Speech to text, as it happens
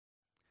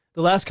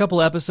The last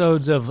couple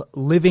episodes of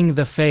Living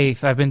the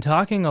Faith, I've been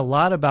talking a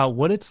lot about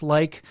what it's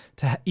like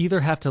to either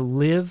have to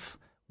live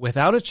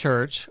without a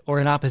church or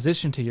in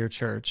opposition to your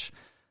church.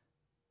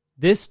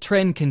 This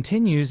trend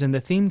continues, and the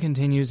theme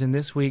continues in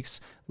this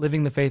week's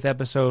Living the Faith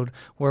episode,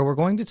 where we're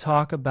going to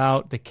talk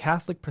about the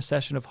Catholic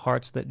Procession of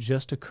Hearts that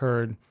just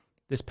occurred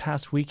this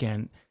past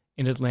weekend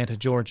in Atlanta,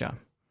 Georgia.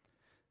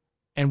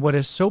 And what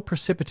is so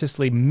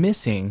precipitously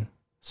missing,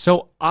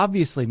 so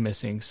obviously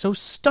missing, so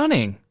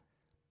stunning,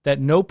 that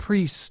no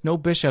priests, no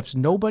bishops,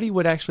 nobody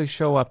would actually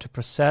show up to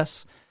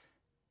process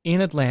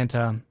in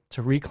Atlanta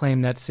to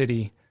reclaim that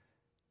city.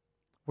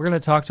 We're going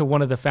to talk to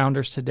one of the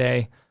founders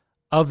today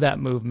of that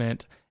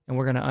movement, and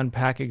we're going to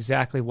unpack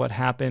exactly what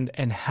happened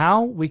and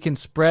how we can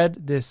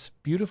spread this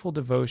beautiful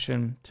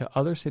devotion to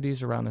other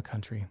cities around the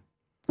country.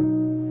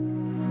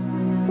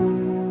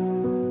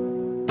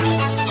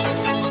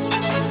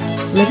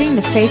 Living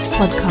the Faith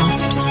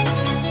podcast,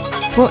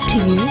 brought to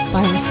you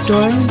by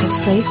Restoring the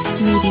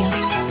Faith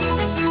Media.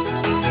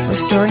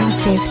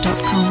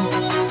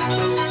 RestoringTheFaith.com.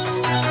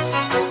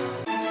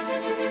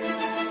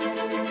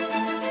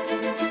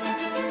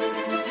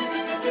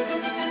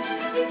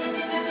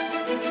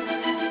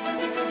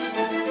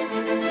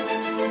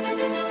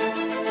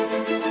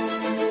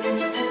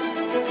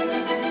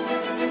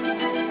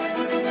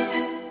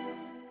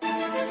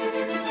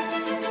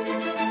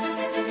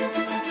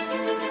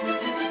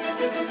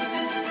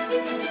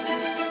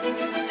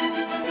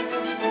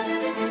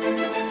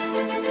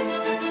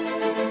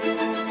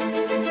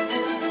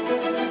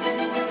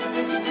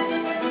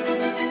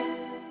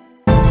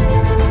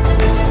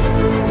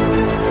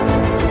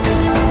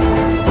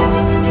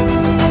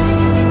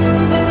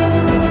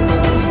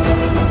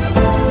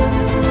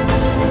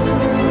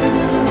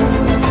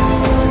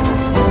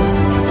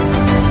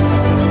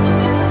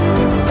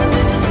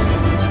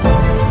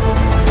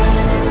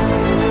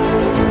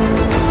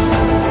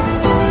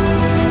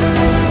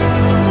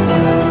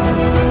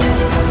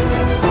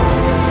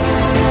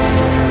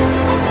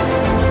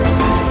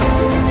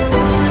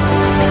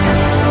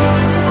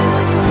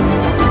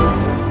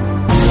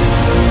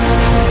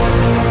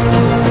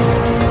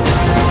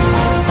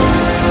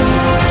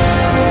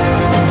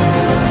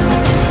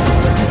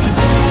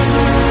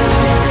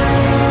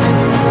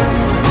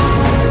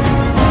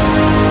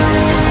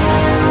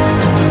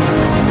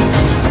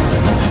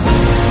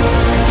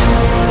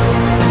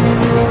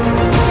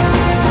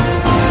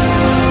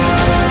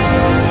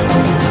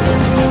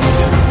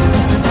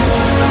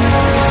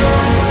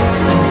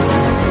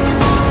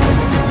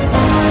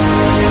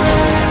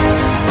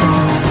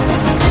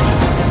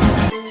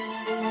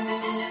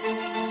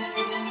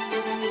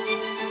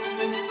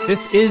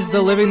 This is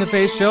the Living the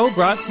Faith show,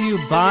 brought to you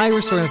by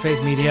Restoring the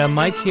Faith Media.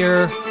 Mike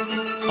here,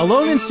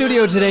 alone in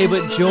studio today,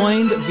 but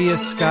joined via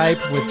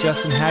Skype with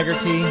Justin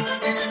Haggerty.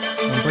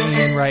 I'm bringing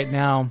in right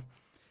now.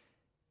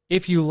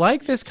 If you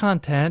like this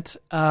content,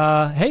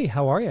 hey,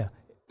 how are you?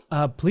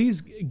 Please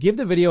give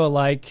the video a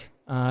like,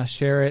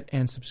 share it,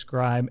 and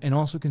subscribe, and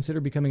also consider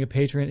becoming a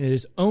patron. It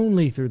is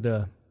only through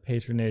the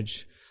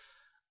patronage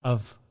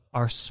of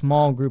our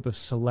small group of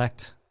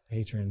select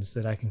patrons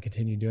that I can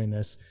continue doing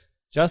this.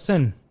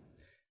 Justin,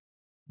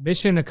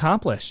 mission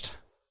accomplished.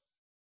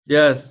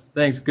 Yes,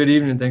 thanks. Good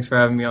evening. Thanks for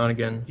having me on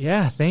again.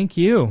 Yeah, thank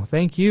you.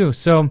 Thank you.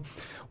 So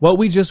what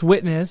we just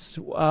witnessed,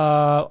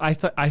 I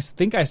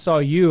think I saw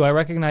you. I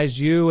recognized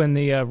you in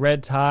the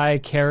red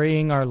tie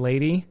carrying Our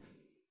Lady,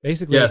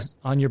 basically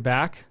on your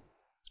back.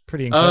 It's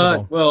pretty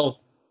incredible. Well,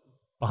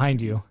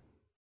 behind you.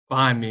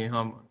 Behind me.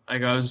 I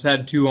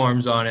had two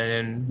arms on it,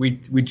 and we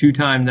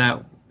two-timed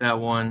that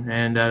one,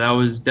 and that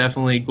was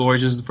definitely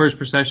glorious. This is the first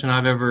procession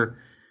I've ever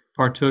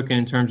partook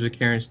in terms of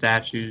carrying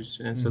statues,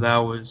 and so that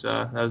was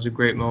a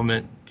great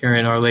moment,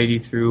 carrying Our Lady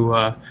through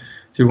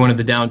one of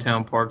the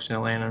downtown parks in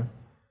Atlanta.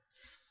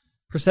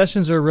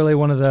 Processions are really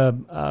one of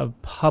the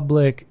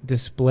public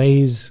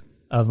displays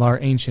of our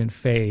ancient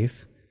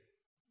faith.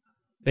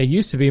 They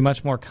used to be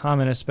much more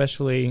common,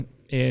 especially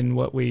in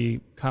what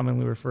we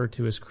commonly refer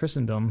to as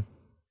Christendom,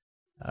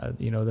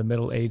 the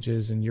Middle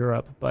Ages in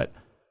Europe, but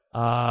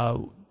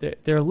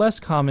they're less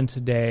common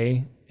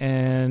today,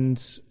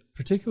 and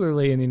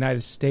particularly in the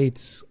United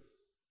States,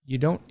 you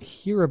don't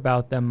hear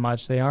about them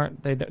much. They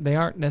aren't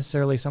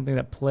necessarily something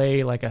that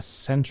play like a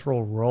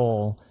central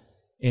role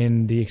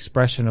in the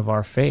expression of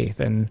our faith.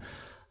 And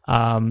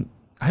I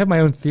have my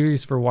own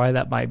theories for why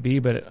that might be,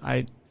 but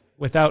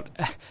without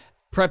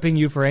prepping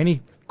you for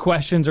any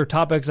questions or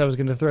topics I was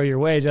going to throw your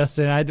way,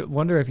 Justin, I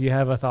wonder if you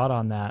have a thought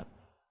on that.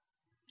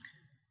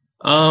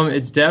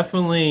 It's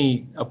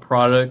definitely a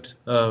product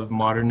of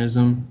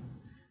modernism.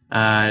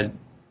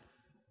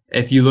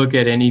 If you look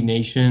at any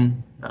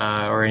nation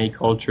or any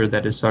culture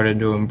that has started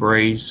to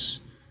embrace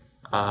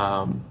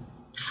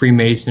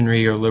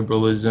Freemasonry or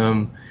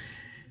liberalism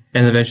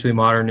and eventually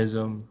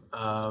modernism,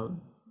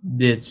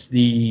 it's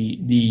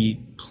the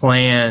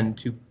plan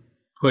to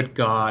put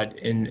God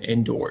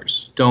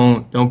indoors.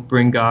 Don't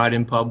bring God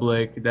in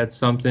public. That's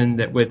something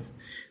that with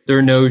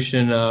their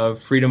notion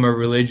of freedom of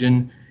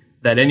religion,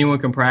 that anyone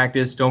can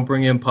practice. Don't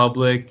bring it in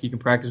public. You can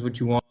practice what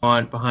you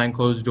want behind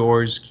closed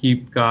doors.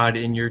 Keep God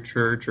in your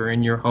church or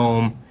in your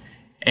home.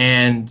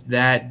 And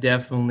that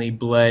definitely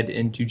bled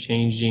into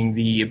changing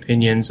the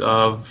opinions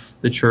of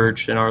the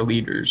church and our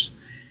leaders.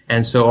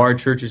 And so our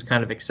church has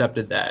kind of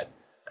accepted that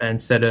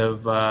instead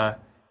of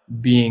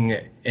being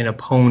an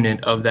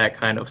opponent of that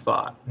kind of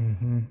thought.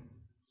 Mm-hmm.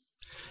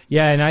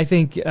 Yeah, and I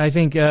think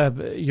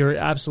you're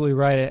absolutely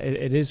right.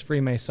 It is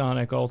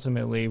Freemasonic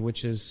ultimately,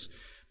 which is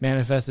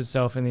manifests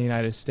itself in the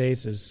United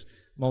States as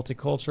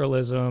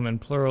multiculturalism and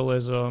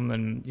pluralism,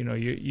 and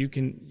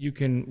you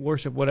can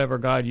worship whatever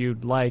God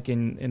you'd like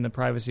in the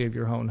privacy of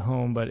your own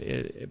home,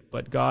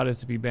 but God is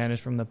to be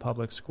banished from the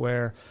public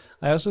square.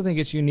 I also think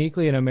it's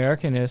uniquely an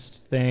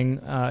Americanist thing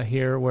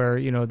here, where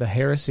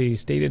the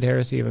stated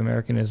heresy of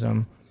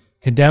Americanism,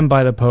 condemned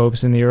by the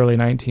popes in the early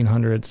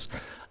 1900s.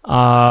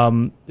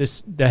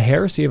 The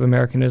heresy of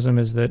Americanism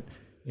is that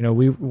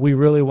we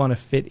really want to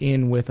fit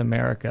in with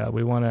America.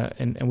 We want to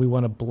and we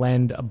want to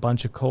blend a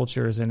bunch of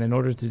cultures, and in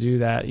order to do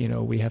that,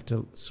 we have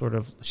to sort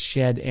of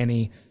shed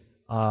any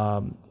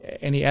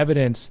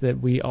evidence that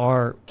we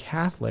are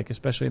Catholic,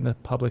 especially in the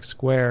public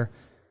square.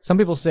 Some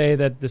people say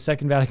that the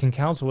Second Vatican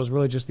Council was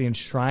really just the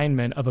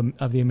enshrinement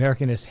of the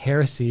Americanist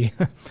heresy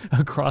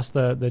across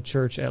the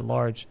church at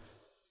large.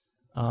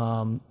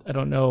 I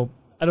don't know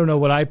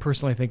what I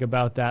personally think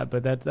about that,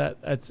 but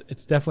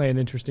it's definitely an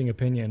interesting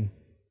opinion.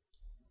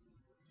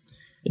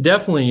 It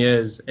definitely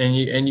is, and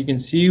you can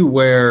see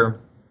where,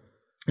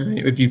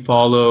 if you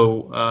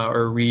follow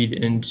or read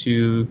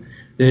into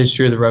the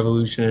history of the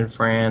revolution in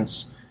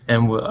France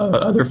and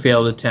other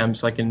failed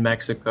attempts like in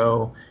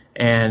Mexico,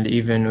 and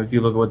even if you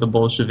look at what the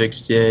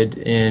Bolsheviks did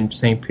in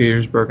St.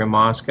 Petersburg and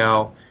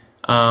Moscow,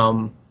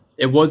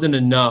 it wasn't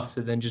enough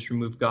to then just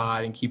remove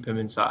God and keep him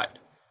inside.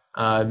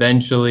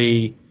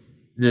 Eventually,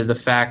 the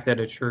fact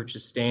that a church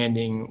is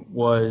standing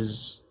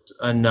was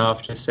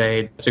enough to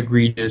say it's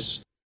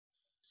egregious,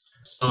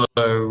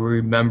 a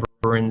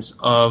remembrance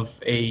of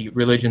a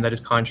religion that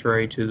is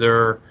contrary to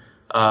their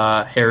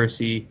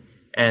heresy,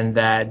 and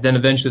that then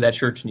eventually that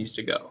church needs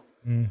to go.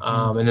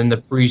 Mm-hmm. And then the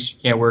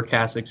priests can't wear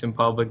cassocks in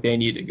public; they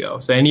need to go.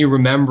 So any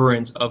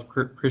remembrance of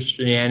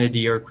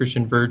Christianity or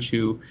Christian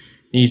virtue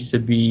needs to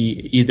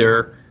be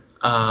either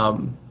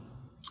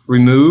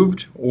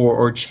removed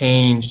or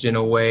changed in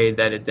a way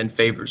that it then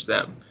favors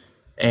them,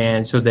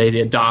 and so they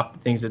adopt the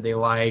things that they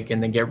like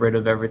and then get rid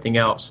of everything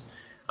else.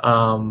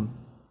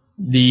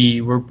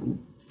 We're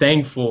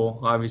thankful,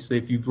 obviously,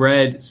 if you've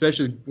read,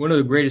 especially one of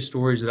the greatest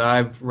stories that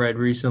I've read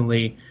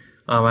recently,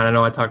 and I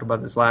know I talked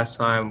about this last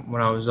time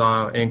when I was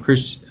on, in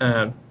Christius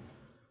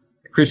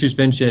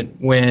Vincent,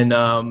 when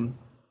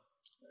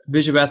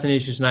Bishop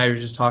Athanasius Schneider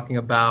was just talking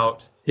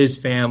about his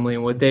family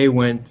and what they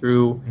went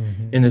through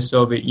in the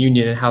Soviet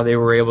Union and how they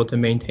were able to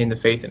maintain the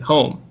faith at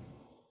home.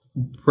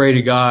 Pray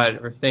to God,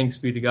 or thanks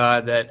be to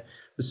God, that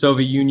the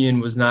Soviet Union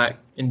was not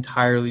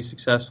entirely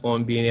successful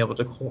in being able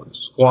to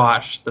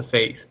squash the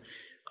faith,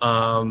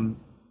 and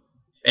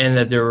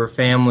that there were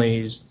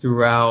families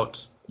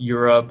throughout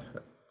Europe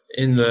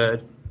in the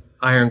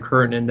Iron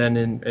Curtain and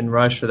then in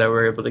Russia that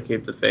were able to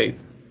keep the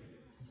faith.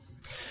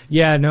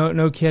 Yeah,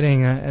 no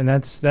kidding. And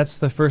that's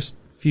the first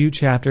few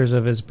chapters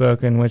of his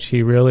book in which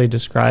he really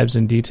describes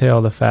in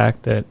detail the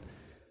fact that,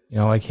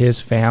 like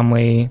his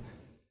family,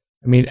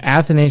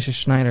 Athanasius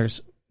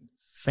Schneider's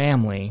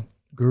family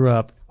grew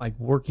up like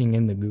working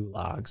in the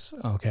gulags,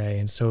 okay,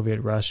 in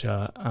Soviet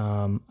Russia.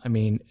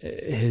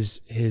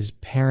 His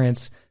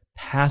parents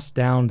passed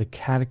down the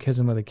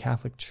Catechism of the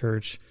Catholic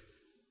Church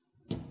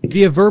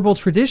via verbal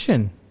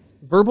tradition.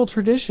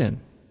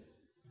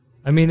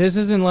 This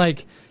isn't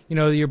like,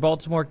 your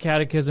Baltimore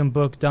Catechism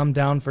book dumbed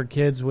down for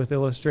kids with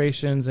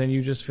illustrations and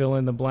you just fill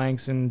in the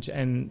blanks and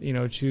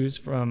choose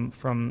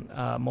from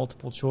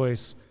multiple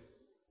choice.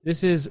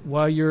 This is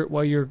while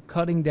you're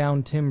cutting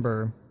down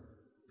timber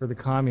for the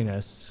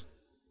communists,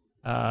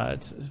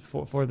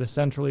 for the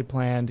centrally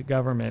planned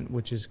government,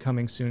 which is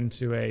coming soon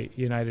to a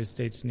United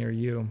States near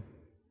you,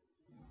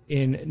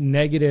 in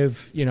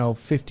negative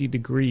 50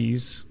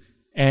 degrees,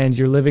 and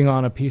you're living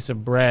on a piece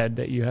of bread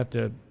that you have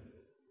to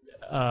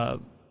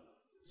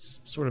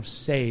sort of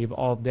save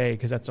all day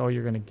because that's all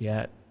you're going to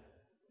get.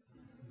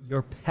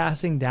 You're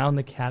passing down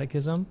the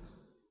catechism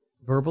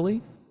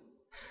verbally.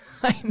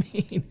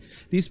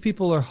 These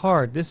people are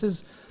hard. This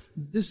is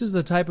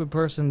the type of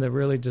person that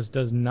really just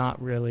does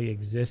not really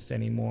exist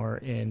anymore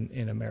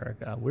in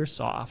America. We're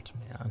soft,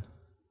 man.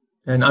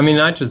 And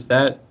not just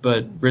that,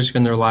 but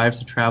risking their lives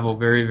to travel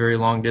very, very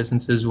long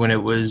distances when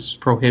it was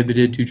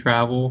prohibited to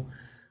travel,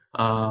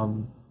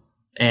 and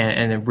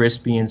then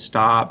risk being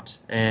stopped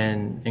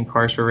and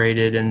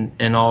incarcerated,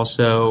 and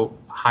also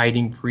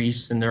hiding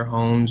priests in their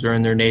homes or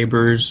in their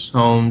neighbors'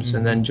 homes,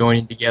 and then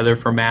joining together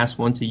for Mass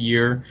once a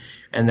year,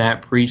 and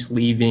that priest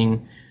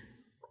leaving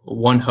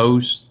one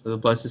host of the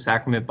Blessed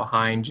Sacrament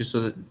behind just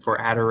for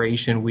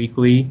adoration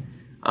weekly,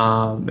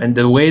 and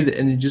the way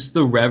and just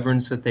the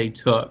reverence that they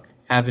took,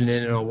 having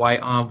it in a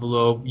white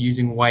envelope,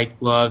 using white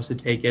gloves to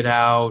take it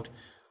out,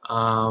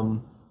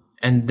 and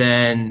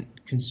then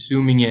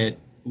consuming it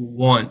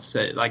once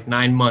at like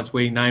 9 months,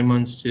 waiting 9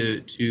 months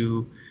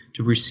to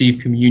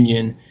receive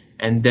communion,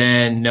 and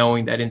then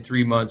knowing that in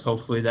 3 months,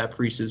 hopefully that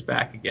priest is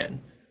back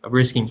again,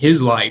 risking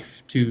his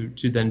life to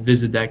then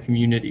visit that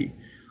community.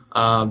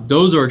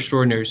 Those are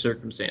extraordinary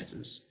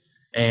circumstances,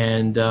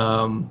 and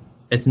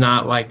it's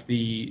not like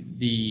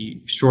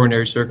the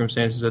extraordinary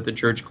circumstances that the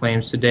church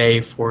claims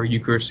today for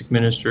Eucharistic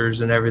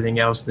ministers and everything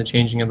else, and the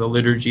changing of the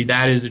liturgy.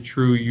 That is a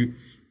true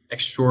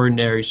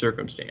extraordinary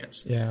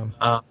circumstance. Yeah.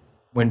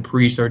 When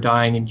priests are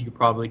dying, and you could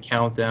probably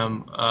count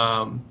them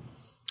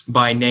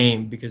by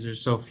name because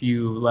there's so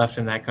few left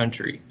in that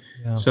country.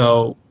 Yeah.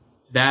 So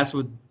that's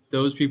what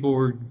those people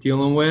were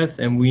dealing with,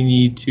 and we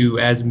need to,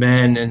 as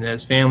men and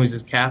as families,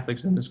 as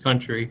Catholics in this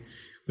country,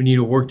 we need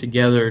to work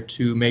together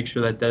to make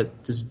sure that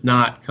that does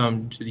not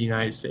come to the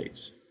United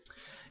States.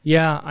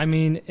 Yeah, I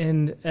mean,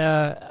 and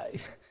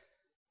the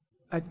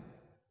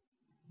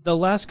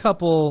last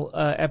couple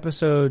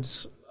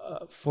episodes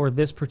for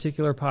this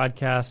particular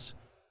podcast,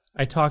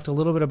 I talked a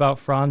little bit about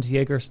Franz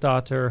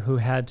Jägerstatter, who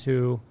had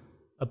to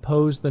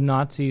oppose the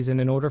Nazis,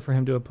 and in order for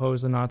him to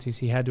oppose the Nazis,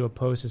 he had to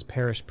oppose his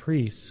parish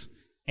priests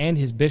and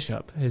his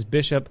bishop. His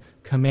bishop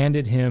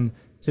commanded him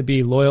to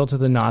be loyal to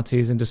the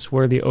Nazis and to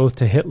swear the oath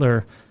to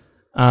Hitler.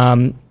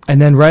 And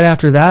then right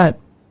after that,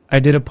 I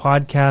did a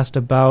podcast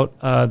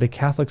about the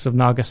Catholics of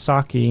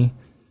Nagasaki,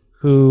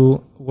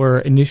 who were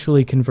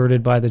initially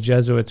converted by the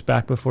Jesuits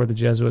back before the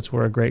Jesuits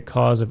were a great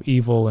cause of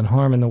evil and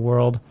harm in the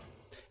world.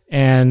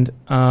 And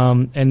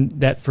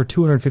that for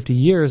 250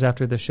 years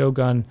after the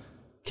Shogun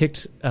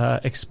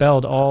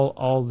expelled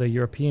all the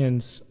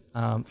Europeans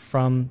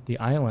from the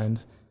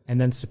island, and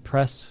then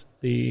suppressed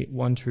the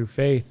one true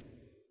faith,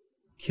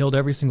 killed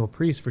every single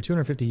priest. For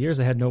 250 years,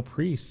 they had no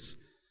priests.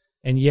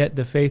 And yet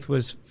the faith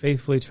was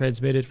faithfully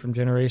transmitted from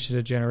generation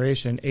to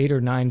generation. 8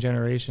 or 9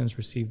 generations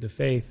received the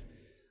faith.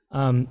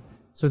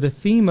 So the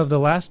theme of the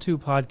last two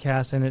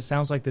podcasts, and it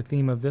sounds like the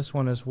theme of this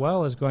one as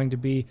well, is going to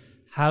be,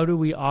 how do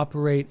we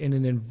operate in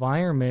an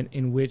environment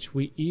in which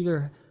we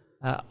either,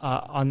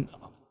 on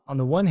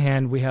the one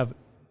hand, we have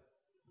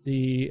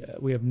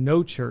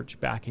no church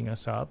backing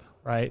us up,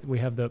 right? We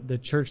have the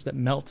church that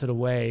melted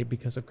away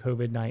because of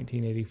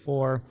COVID-19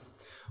 84.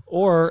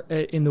 Or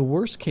in the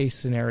worst case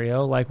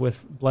scenario, like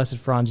with Blessed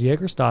Franz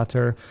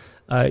Jägerstatter,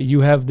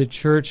 you have the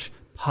church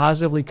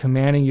positively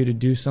commanding you to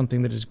do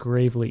something that is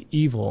gravely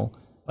evil.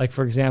 Like,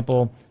 for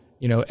example,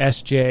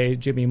 SJ,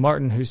 Jimmy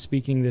Martin, who's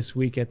speaking this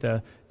week at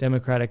the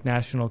Democratic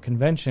National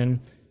Convention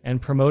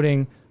and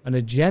promoting an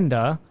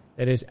agenda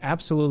that is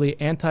absolutely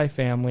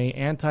anti-family,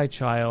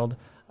 anti-child,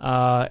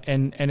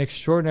 and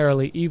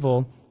extraordinarily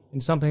evil,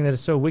 and something that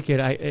is so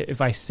wicked.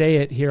 If I say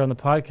it here on the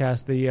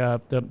podcast,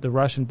 the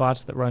Russian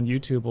bots that run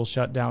YouTube will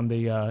shut down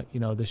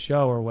the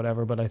show or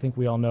whatever. But I think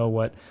we all know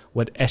what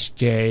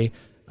SJ,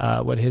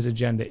 what his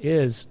agenda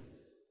is.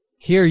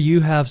 Here you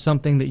have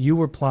something that you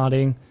were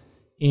plotting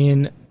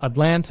in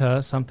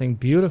Atlanta, something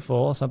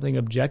beautiful, something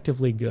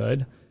objectively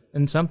good,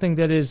 and something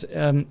that is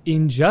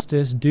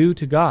injustice due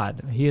to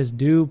God. He is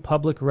due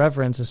public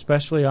reverence,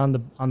 especially on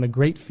the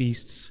great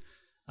feasts,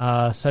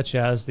 such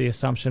as the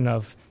Assumption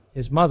of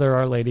his mother,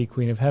 Our Lady,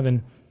 Queen of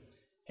Heaven.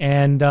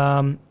 And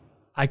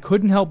I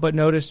couldn't help but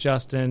notice,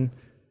 Justin,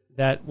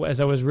 that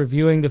as I was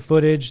reviewing the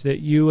footage that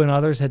you and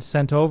others had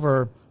sent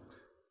over,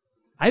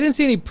 I didn't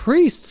see any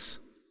priests.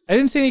 I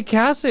didn't see any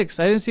Catholics.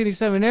 I didn't see any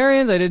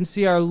seminarians. I didn't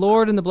see our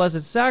Lord in the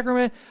Blessed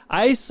Sacrament.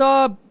 I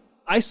saw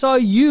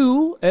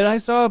you, and I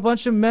saw a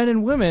bunch of men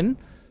and women.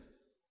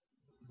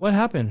 What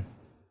happened?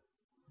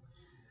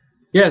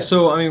 Yeah,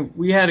 so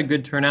we had a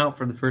good turnout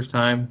for the first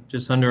time,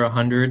 just under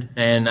 100,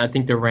 and I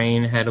think the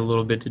rain had a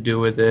little bit to do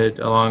with it,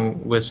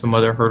 along with some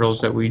other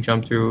hurdles that we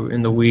jumped through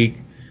in the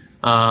week.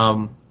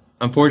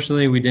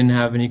 Unfortunately, we didn't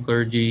have any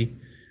clergy.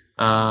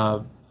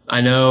 I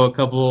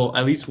know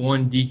at least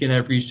one deacon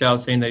had reached out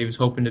saying that he was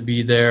hoping to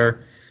be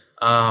there.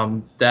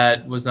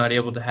 That was not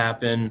able to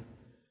happen.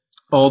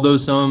 Although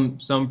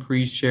some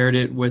priests shared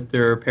it with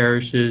their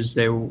parishes,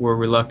 they were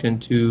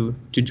reluctant to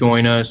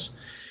join us.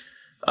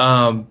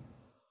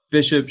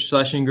 Bishop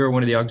Schlesinger,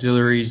 one of the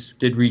auxiliaries,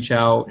 did reach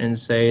out and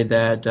say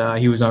that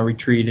he was on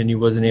retreat and he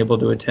wasn't able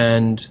to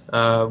attend.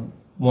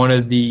 One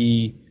of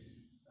the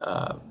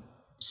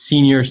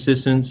senior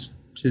assistants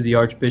to the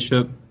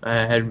Archbishop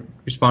had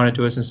responded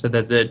to us and said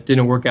that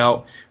didn't work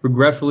out,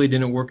 regretfully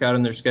didn't work out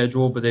in their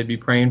schedule, but they'd be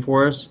praying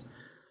for us.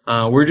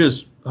 We're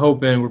just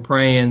hoping, we're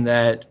praying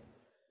that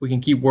we can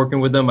keep working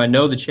with them. I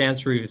know the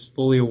Chancery is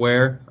fully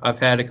aware. I've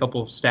had a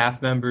couple of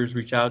staff members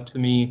reach out to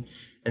me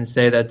and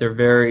say that they're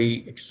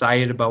very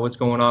excited about what's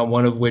going on,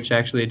 one of which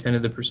actually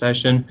attended the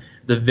procession.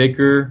 The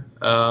vicar,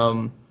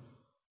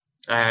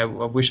 I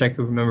wish I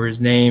could remember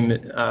his name,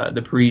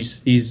 the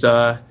priest, he's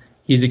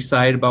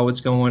excited about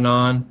what's going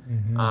on.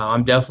 Mm-hmm.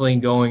 I'm definitely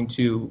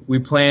we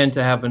plan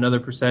to have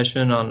another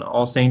procession on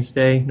All Saints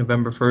Day,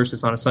 November 1st.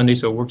 It's on a Sunday,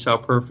 so it works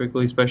out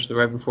perfectly, especially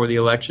right before the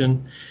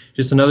election.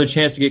 Just another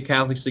chance to get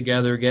Catholics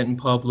together, get in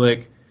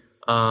public,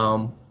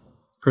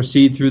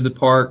 proceed through the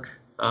park,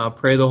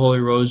 pray the Holy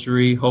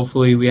Rosary.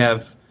 Hopefully we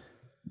have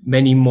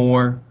many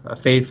more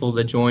faithful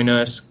that join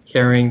us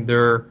carrying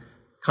their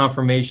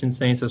confirmation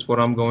saints. That's what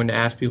I'm going to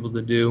ask people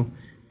to do.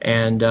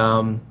 And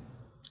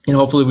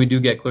hopefully we do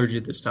get clergy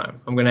at this time.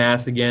 I'm going to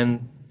ask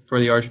again for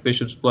the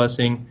Archbishop's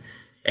blessing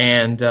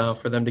and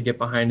for them to get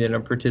behind it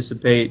and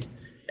participate.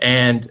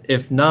 And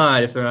if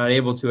they're not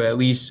able to, at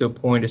least to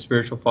appoint a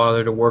spiritual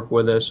father to work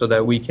with us so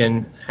that we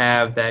can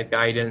have that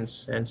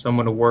guidance and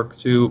someone to work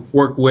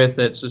with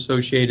that's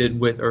associated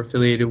with or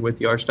affiliated with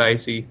the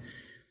Archdiocese.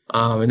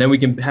 And then we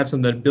can have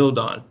something to build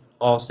on.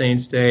 All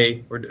Saints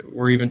Day,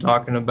 we're even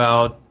talking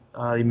about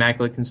the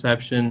Immaculate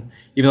Conception,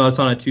 even though it's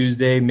on a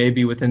Tuesday,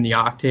 maybe within the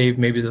octave,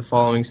 maybe the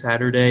following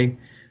Saturday.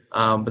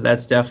 But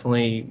that's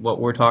definitely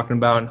what we're talking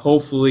about. And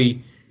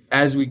hopefully,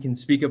 as we can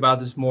speak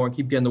about this more and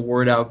keep getting the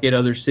word out, get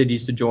other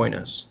cities to join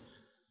us.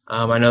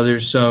 I know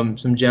there's some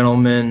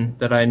gentlemen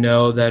that I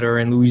know that are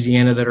in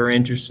Louisiana that are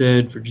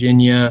interested,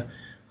 Virginia.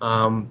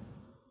 I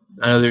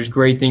know there's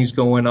great things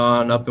going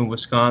on up in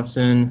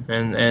Wisconsin.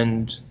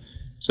 And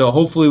so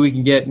hopefully we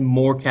can get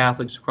more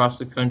Catholics across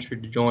the country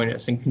to join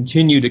us and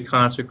continue to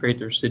consecrate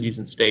their cities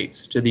and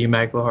states to the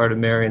Immaculate Heart of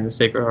Mary and the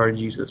Sacred Heart of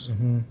Jesus.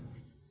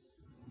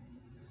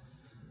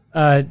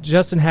 Mm-hmm.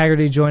 Justin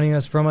Haggerty joining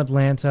us from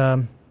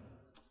Atlanta.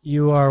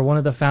 You are one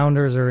of the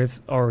founders,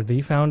 or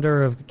the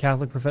founder of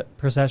Catholic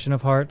Procession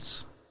of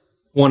Hearts.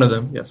 One of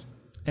them, yes.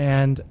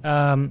 And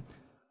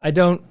I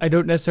don't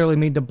necessarily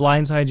mean to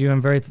blindside you.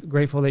 I'm very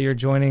grateful that you're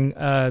joining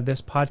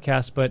this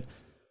podcast, but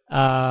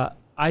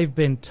I've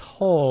been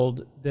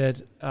told that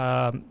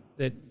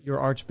that your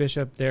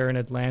Archbishop there in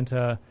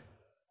Atlanta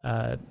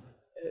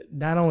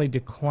not only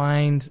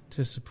declined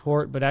to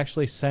support, but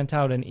actually sent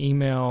out an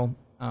email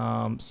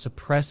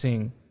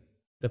suppressing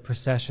the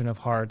Procession of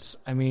Hearts.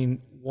 I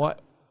mean,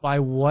 by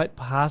what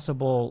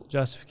possible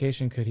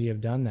justification could he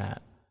have done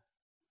that?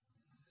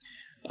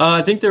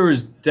 I think there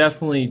was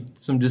definitely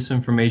some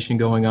disinformation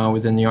going on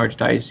within the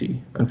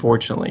Archdiocese,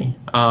 unfortunately.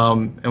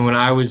 And when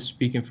I was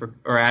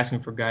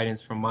asking for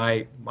guidance from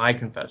my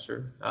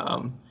confessor,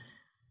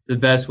 the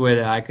best way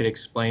that I could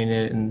explain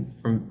it and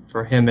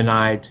for him and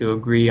I to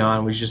agree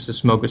on was just the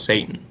smoke of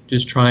Satan,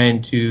 just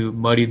trying to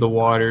muddy the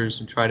waters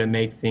and try to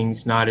make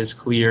things not as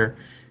clear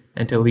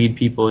and to lead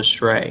people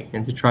astray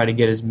and to try to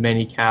get as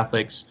many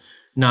Catholics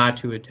not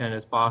to attend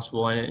as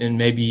possible and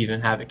maybe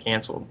even have it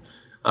canceled.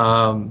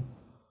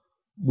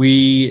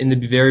 We, in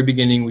the very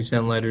beginning, we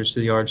sent letters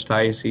to the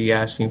Archdiocese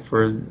asking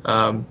for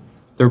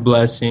their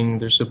blessing,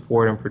 their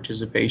support, and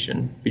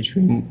participation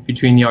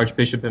between the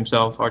Archbishop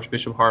himself,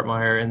 Archbishop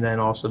Hartmeyer, and then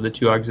also the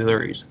two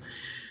auxiliaries.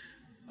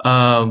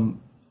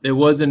 It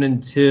wasn't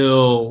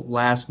until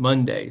last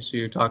Monday, so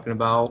you're talking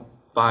about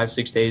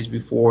 5-6 days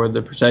before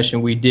the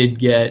procession, we did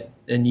get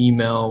an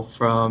email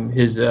from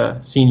his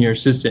senior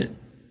assistant.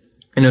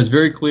 And it was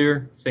very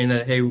clear, saying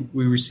that, hey,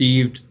 we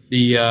received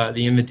the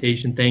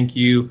invitation. Thank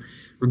you.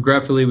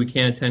 Regretfully, we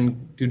can't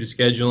attend due to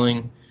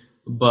scheduling,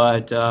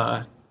 but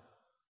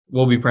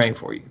we'll be praying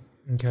for you.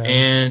 Okay.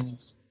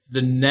 And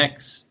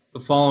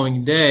the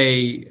following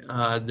day,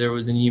 there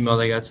was an email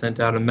that got sent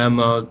out, a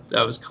memo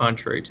that was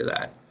contrary to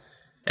that.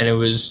 And it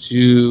was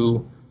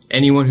to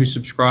anyone who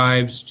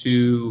subscribes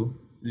to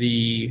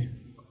the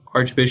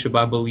Archbishop,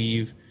 I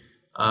believe,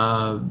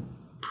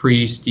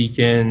 priests,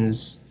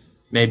 deacons,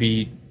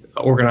 maybe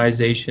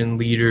organization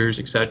leaders,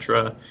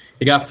 etc.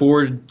 It got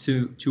forwarded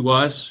to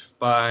us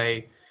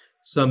by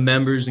some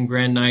members and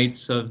Grand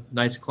Knights of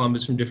Knights of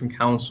Columbus from different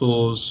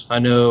councils. I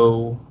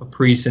know a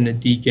priest and a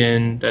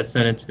deacon that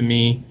sent it to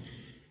me.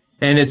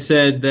 And it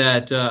said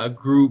that a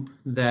group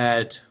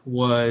that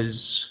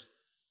was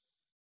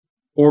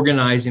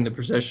organizing the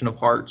Procession of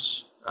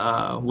Hearts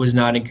was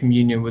not in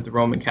communion with the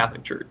Roman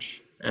Catholic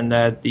Church, and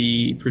that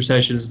the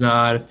procession is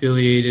not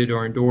affiliated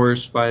or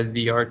endorsed by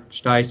the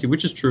Archdiocese,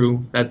 which is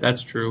true,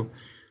 that's true,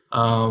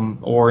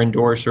 or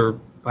endorsed or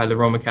by the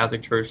Roman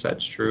Catholic Church,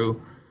 that's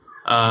true.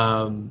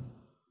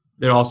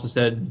 It also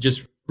said,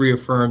 just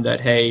reaffirmed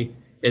that, hey,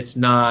 it's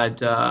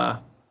not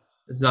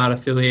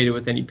affiliated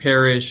with any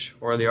parish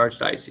or the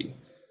Archdiocese.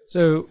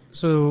 So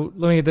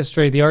let me get this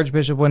straight. The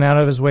Archbishop went out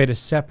of his way to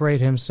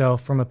separate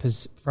himself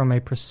from a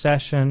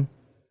procession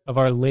of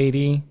Our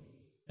Lady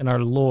and our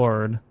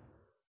Lord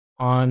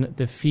on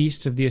the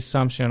Feast of the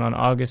Assumption on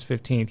August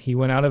 15th. He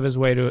went out of his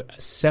way to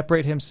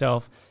separate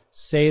himself,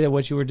 say that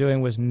what you were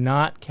doing was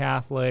not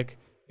Catholic,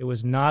 it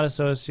was not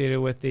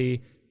associated with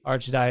the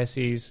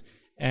Archdiocese,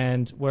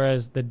 and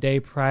whereas the day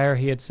prior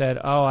he had said,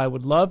 oh, I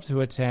would love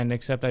to attend,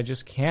 except I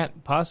just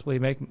can't possibly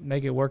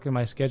make it work in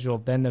my schedule,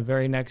 then the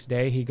very next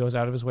day he goes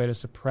out of his way to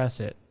suppress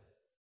it.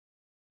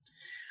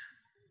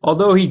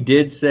 Although he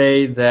did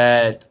say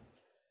that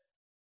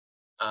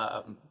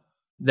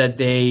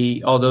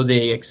although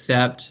they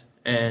accept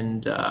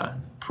and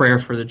prayer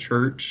for the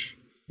church,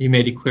 he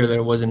made it clear that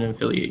it wasn't an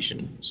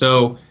affiliation.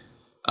 So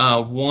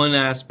one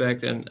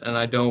aspect, and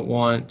I don't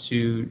want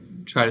to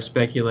try to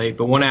speculate,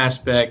 but one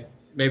aspect,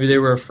 maybe they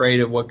were afraid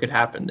of what could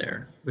happen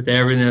there with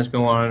everything that's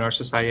going on in our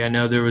society. I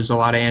know there was a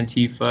lot of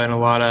Antifa and a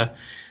lot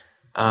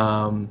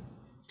of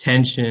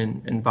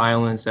tension and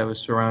violence that was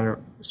surrounding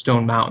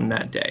Stone Mountain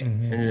that day.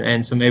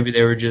 And so maybe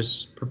they were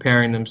just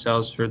preparing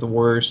themselves for the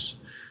worst.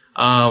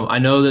 I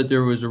know that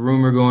there was a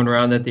rumor going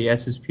around that the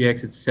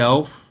SSPX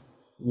itself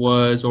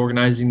was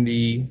organizing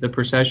the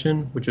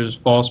procession, which was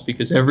false,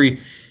 because every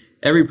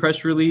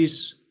press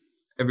release,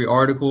 every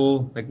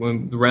article, like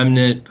when the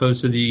Remnant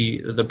posted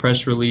the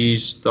press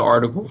release, the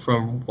article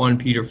from 1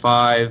 Peter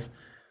 5,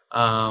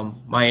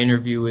 my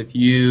interview with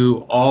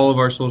you, all of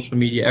our social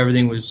media,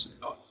 everything was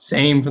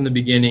same from the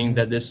beginning,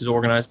 that this is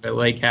organized by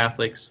lay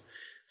Catholics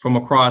from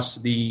across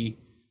the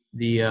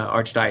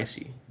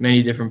archdiocese,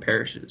 many different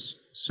parishes.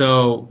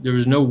 So there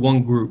was no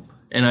one group.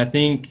 And I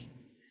think,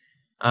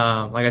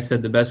 like I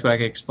said, the best way I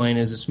could explain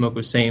is the smoke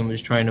of Satan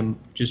was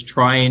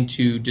trying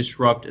to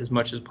disrupt as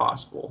much as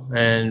possible.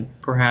 And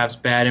perhaps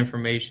bad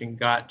information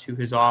got to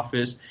his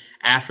office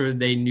after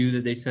they knew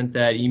that they sent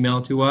that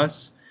email to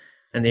us,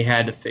 and they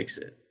had to fix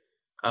it.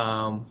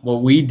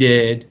 What we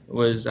did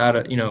was, out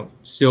of,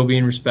 still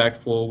being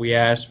respectful, we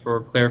asked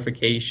for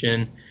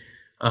clarification,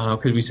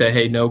 because we said,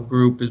 hey, no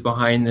group is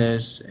behind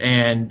this,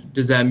 and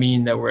does that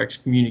mean that we're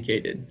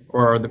excommunicated,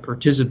 or are the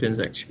participants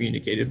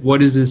excommunicated? What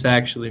does this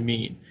actually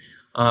mean?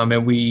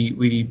 And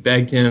we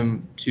begged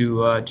him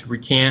to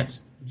recant,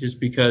 just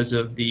because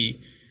of the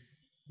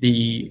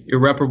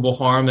irreparable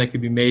harm that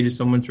could be made to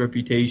someone's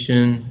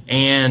reputation,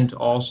 and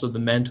also the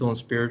mental and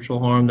spiritual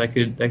harm that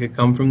could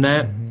come from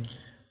that.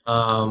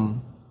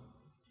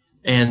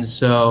 And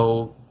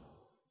so,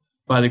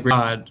 by the grace of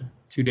God,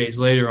 2 days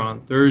later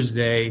on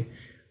Thursday,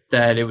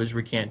 that it was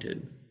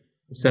recanted.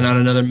 We sent out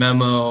another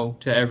memo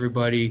to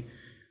everybody,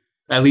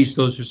 at least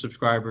those who are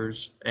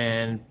subscribers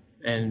and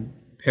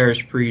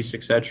parish priests,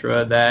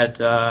 etc., that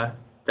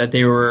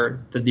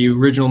the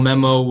original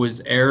memo was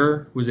an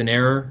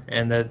error,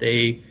 and that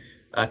they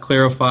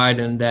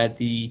clarified, and that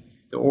the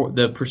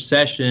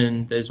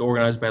procession that is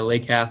organized by lay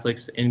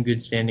Catholics in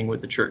good standing with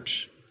the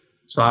Church.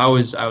 So I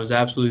was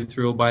absolutely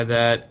thrilled by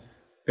that.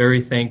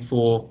 Very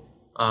thankful.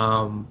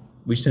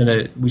 We sent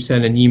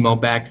an email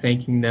back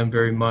thanking them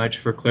very much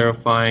for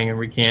clarifying and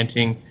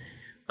recanting.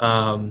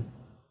 And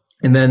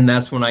then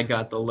that's when I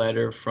got the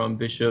letter from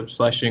Bishop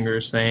Schlesinger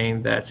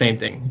saying that same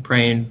thing,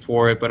 praying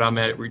for it, but I'm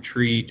at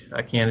retreat,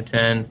 I can't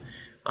attend.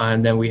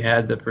 And then we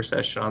had the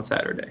procession on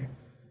Saturday. I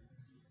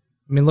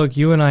mean, look,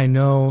 you and I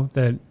know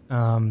that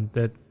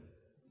that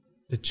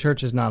the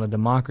Church is not a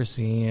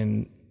democracy,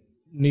 and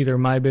neither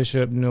my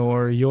bishop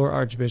nor your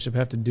archbishop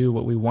have to do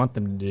what we want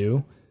them to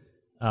do.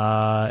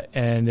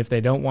 And if they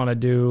don't want to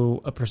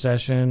do a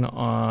procession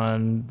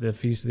on the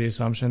Feast of the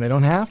Assumption, they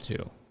don't have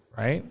to,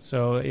 right?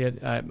 So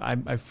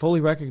I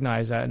fully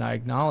recognize that, and I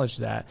acknowledge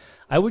that.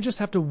 I would just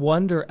have to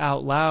wonder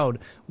out loud,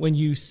 when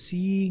you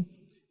see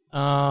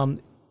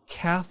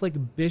Catholic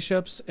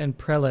bishops and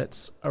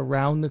prelates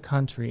around the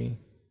country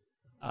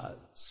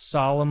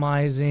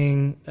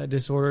solemnizing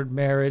disordered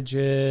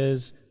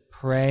marriages,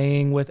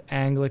 praying with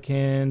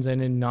Anglicans and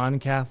in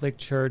non-Catholic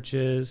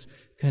churches,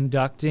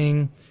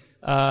 conducting,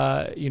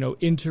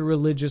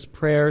 interreligious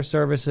prayer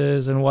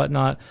services and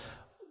whatnot.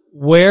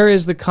 Where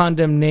is the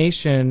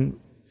condemnation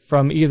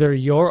from either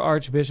your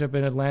archbishop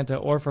in Atlanta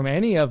or from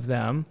any of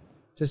them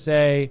to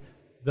say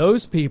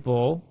those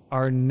people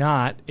are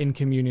not in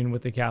communion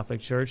with the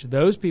Catholic Church?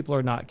 Those people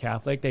are not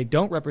Catholic. They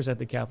don't represent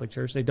the Catholic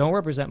Church. They don't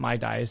represent my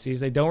diocese.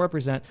 They don't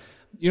represent,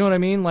 you know what I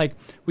mean? Like,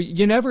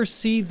 you never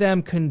see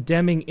them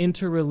condemning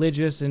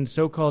interreligious and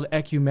so-called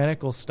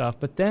ecumenical stuff.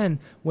 But then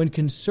when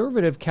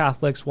conservative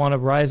Catholics want to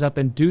rise up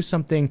and do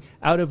something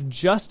out of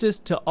justice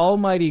to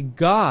Almighty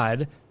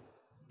God,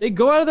 they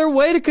go out of their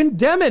way to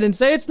condemn it and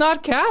say it's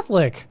not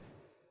Catholic.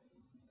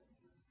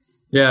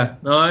 Yeah,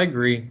 no, I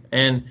agree.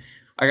 And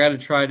I got to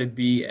try to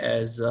be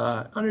as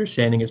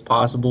understanding as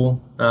possible,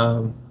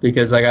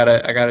 because I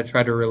gotta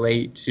try to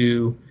relate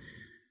to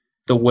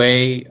the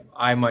way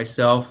I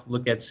myself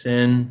look at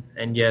sin,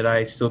 and yet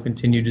I still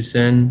continue to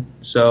sin.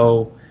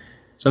 So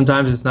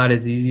sometimes it's not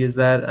as easy as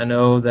that. I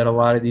know that a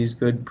lot of these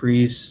good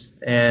priests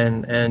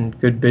and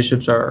good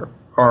bishops are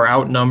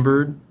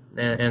outnumbered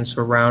and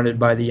surrounded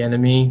by the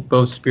enemy,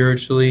 both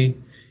spiritually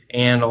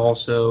and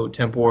also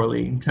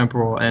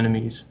temporal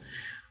enemies.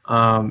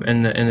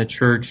 And the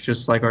Church,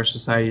 just like our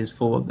society, is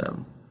full of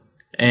them.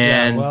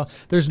 And yeah, well,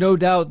 there's no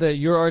doubt that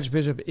your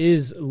archbishop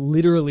is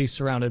literally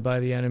surrounded by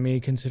the enemy,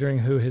 considering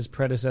who his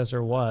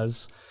predecessor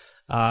was.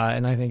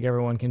 And I think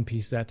everyone can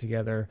piece that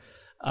together.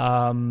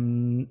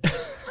 In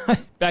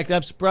fact,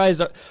 I'm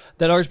surprised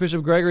that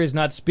Archbishop Gregory is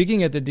not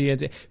speaking at the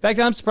DNC. In fact,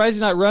 I'm surprised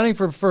he's not running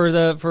for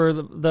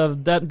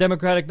the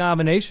Democratic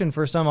nomination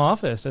for some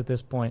office at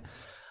this point.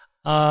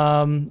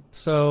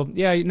 So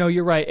yeah,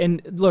 you're right.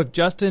 And look,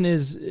 Justin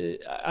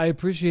I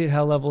appreciate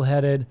how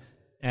level-headed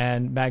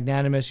and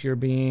magnanimous you're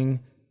being.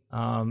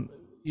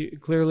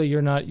 Clearly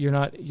you're not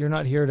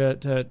here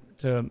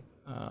to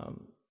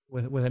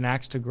with an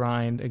axe to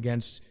grind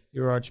against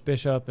your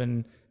archbishop,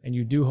 and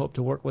you do hope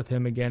to work with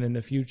him again in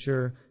the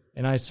future.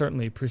 And I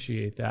certainly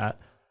appreciate that.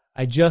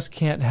 I just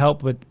can't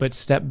help but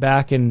step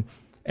back and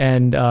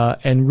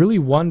really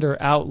wonder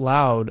out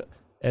loud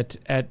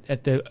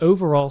at the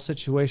overall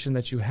situation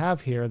that you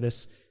have here,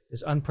 this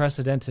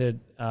unprecedented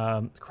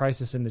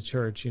crisis in the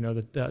church,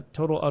 the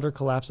total utter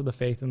collapse of the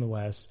faith in the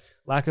West,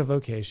 lack of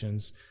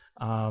vocations,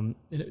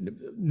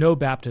 no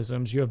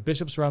baptisms. You have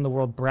bishops around the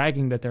world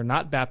bragging that they're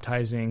not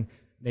baptizing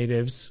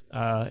natives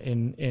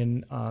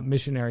in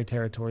missionary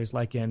territories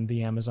like in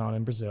the Amazon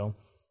and Brazil.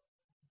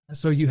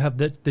 So you have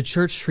the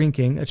church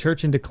shrinking, a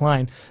church in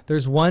decline.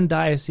 There's one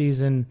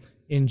diocese in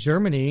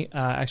Germany,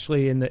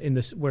 actually in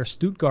the where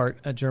Stuttgart,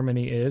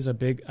 Germany is a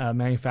big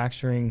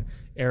manufacturing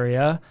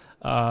area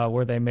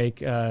where they make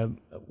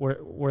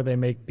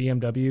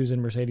BMWs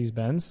and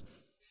Mercedes-Benz.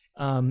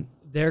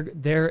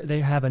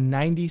 They have a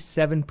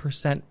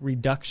 97%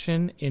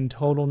 reduction in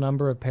total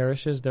number of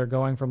parishes. They're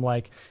going from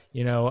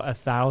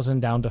 1,000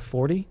 down to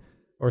 40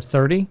 or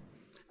 30.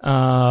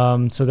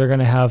 So they're going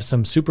to have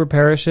some super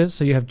parishes.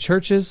 So you have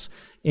churches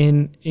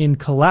in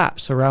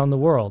collapse around the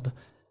world,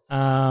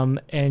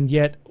 and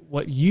yet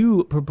what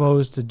you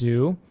propose to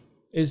do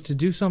is to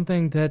do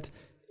something that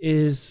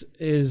is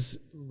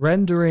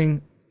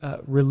rendering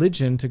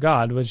religion to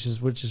God, which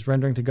is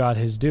rendering to God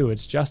His due.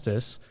 It's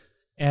justice.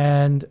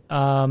 And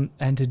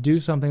to do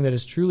something that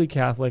is truly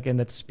Catholic and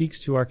that speaks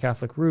to our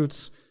Catholic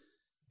roots,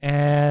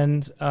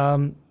 and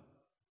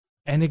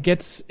it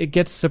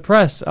gets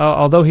suppressed.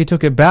 Although he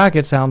took it back,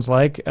 it sounds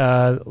like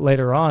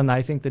later on.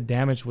 I think the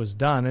damage was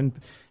done,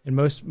 and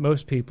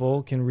most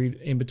people can read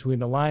in between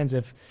the lines.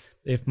 If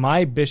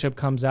my bishop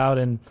comes out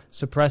and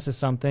suppresses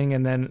something,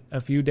 and then a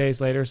few days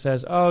later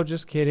says, "Oh,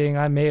 just kidding,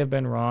 I may have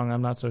been wrong.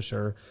 I'm not so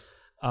sure."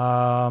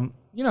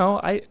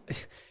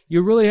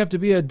 You really have to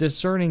be a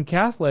discerning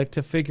Catholic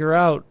to figure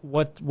out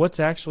what's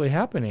actually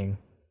happening.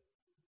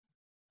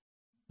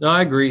 No,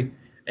 I agree,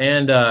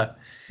 and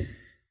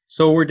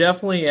so we're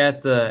definitely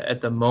at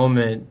the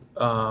moment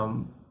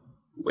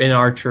in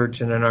our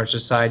church and in our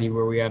society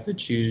where we have to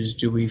choose: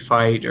 do we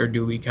fight or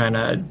do we kind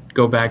of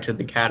go back to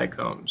the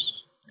catacombs?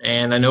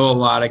 And I know a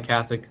lot of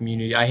Catholic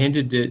community. I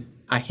hinted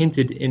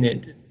in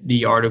it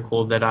the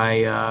article that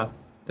I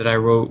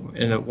wrote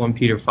in 1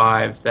 Peter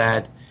 5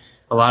 that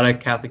a lot of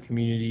Catholic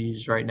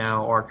communities right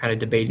now are kind of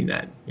debating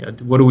that.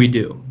 What do we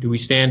do? Do we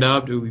stand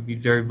up? Do we be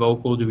very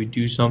vocal? Do we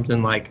do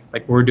something like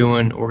we're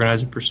doing,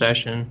 organize a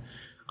procession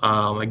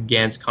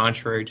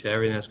contrary to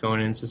everything that's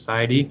going on in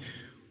society?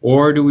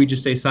 Or do we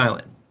just stay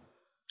silent?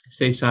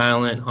 Stay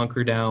silent,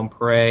 hunker down,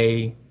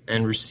 pray,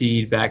 and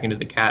recede back into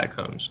the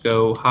catacombs.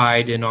 Go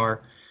hide in our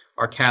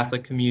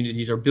Catholic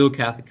communities, or build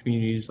Catholic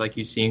communities like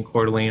you see in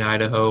Coeur d'Alene,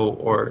 Idaho,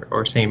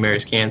 or St.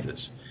 Mary's,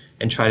 Kansas,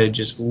 and try to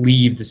just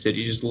leave the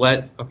city. Just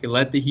let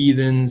the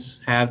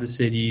heathens have the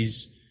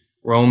cities.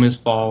 Rome is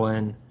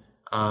fallen,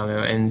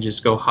 and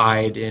just go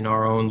hide in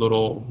our own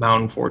little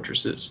mountain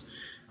fortresses.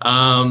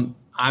 I'm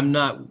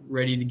not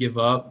ready to give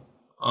up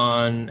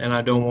on, and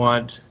I don't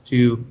want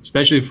to,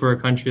 especially for a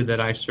country that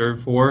I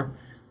served for,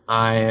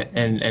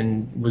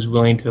 and was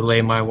willing to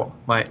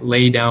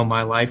lay down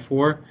my life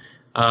for.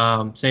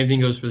 Same thing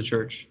goes for the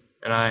church,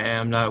 and I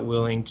am not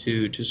willing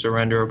to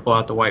surrender or pull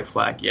out the white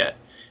flag yet.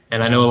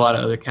 And I know a lot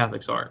of other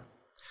Catholics aren't.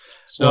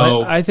 So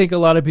well, I think a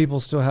lot of people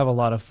still have a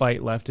lot of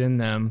fight left in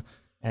them.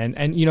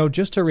 And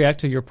just to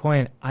react to your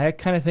point, I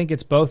kind of think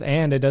it's both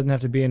and. It doesn't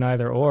have to be an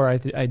either or.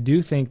 I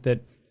do think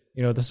that,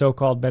 the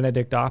so-called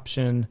Benedict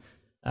option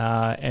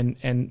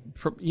and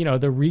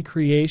the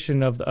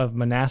recreation of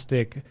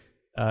monastic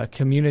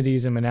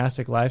communities and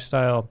monastic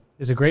lifestyle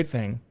is a great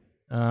thing.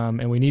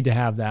 And we need to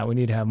have that. We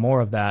need to have more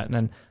of that.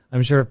 And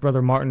I'm sure if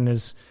Brother Martin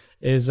is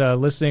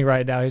listening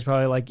right now, he's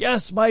probably like,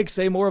 "Yes, Mike,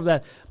 say more of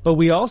that." But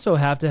we also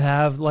have to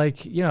have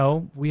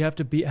we have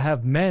to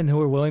have men who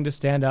are willing to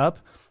stand up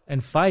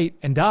and fight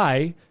and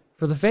die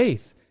for the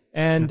faith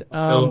and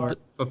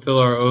fulfill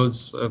our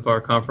oaths of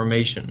our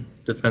confirmation,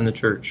 defend the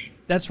church.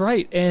 That's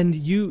right. And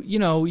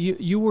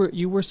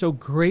you were so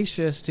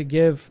gracious to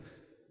give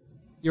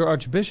your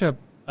Archbishop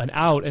an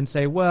out and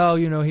say, well,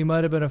 he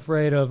might have been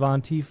afraid of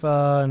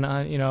Antifa, and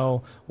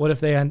what if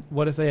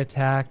they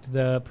attacked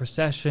the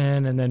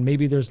procession, and then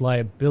maybe there's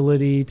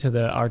liability to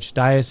the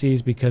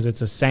archdiocese because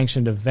it's a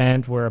sanctioned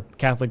event where a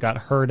Catholic got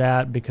hurt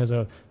at because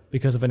of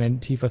an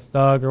Antifa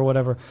thug or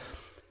whatever.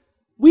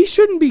 We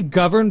shouldn't be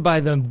governed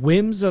by the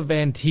whims of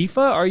Antifa.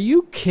 Are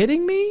you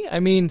kidding me? I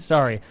mean,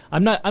 sorry.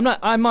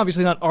 I'm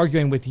obviously not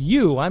arguing with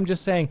you. I'm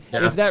just saying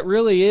if that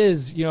really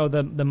is,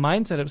 the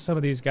mindset of some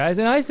of these guys,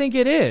 and I think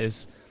it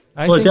is.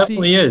 It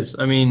definitely is.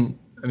 I mean,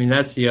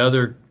 that's the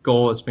other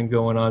goal that's been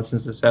going on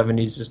since the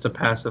 70s, is to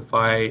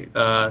pacify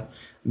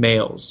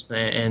males,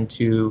 and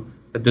to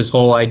this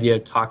whole idea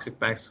of toxic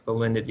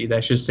masculinity.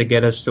 That's just to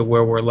get us to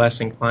where we're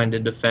less inclined to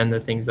defend the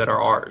things that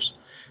are ours.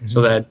 Mm-hmm.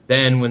 So that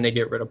then when they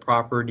get rid of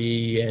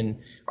property and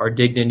our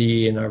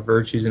dignity and our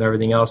virtues and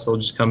everything else, they'll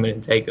just come in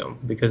and take them,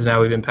 because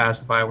now we've been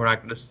pacified. We're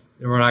not going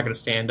to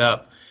stand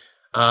up.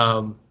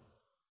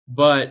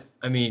 But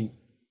I mean,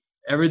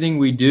 everything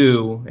we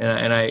do,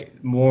 and I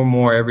more and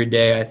more every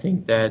day, I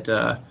think that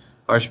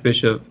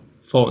Archbishop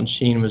Fulton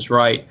Sheen was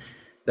right,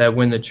 that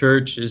when the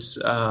church is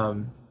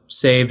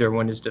saved or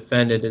when it's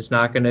defended, it's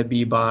not going to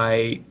be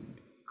by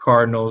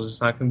cardinals.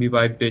 It's not going to be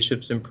by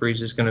bishops and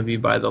priests. It's going to be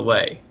by the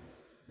lay.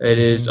 It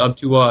is up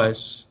to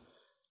us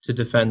to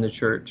defend the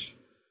church.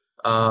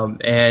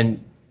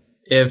 And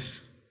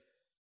if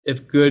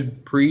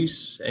good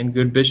priests and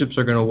good bishops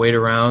are going to wait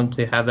around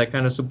to have that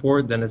kind of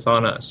support, then it's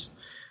on us.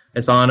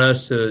 It's on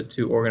us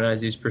to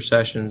organize these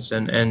processions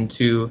and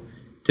to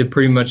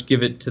pretty much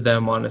give it to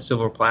them on a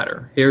silver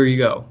platter. Here you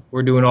go.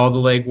 We're doing all the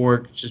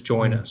legwork. Just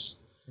join us.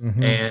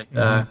 And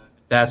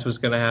that's what's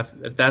going to have.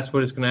 If that's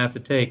what it's going to have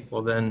to take,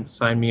 well, then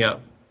sign me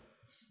up.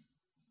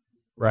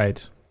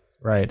 Right.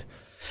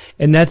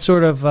 And that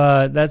sort of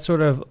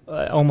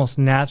almost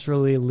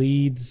naturally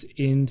leads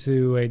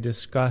into a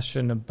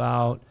discussion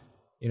about,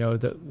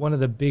 one of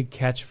the big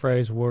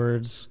catchphrase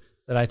words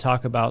that I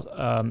talk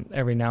about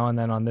every now and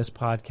then on this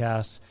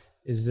podcast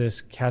is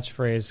this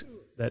catchphrase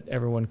that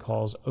everyone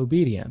calls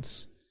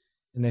obedience.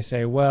 And they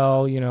say,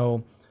 well,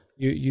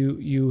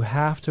 you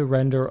have to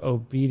render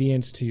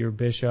obedience to your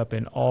bishop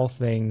in all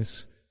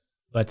things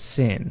but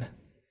sin.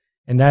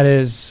 And that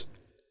is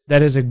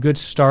a good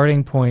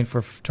starting point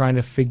for trying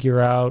to figure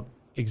out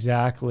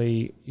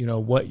exactly,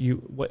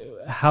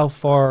 how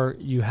far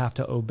you have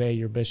to obey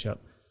your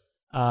bishop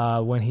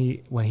when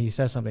he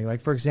says something.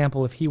 Like, for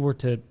example, if he were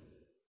to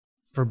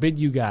forbid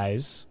you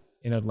guys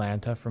in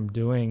Atlanta from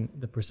doing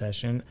the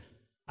procession,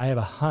 I have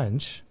a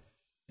hunch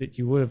that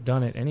you would have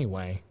done it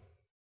anyway,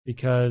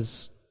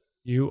 because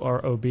you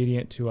are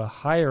obedient to a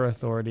higher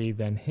authority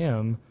than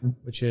him,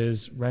 which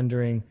is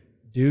rendering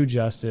due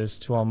justice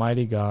to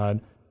Almighty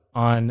God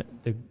on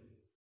the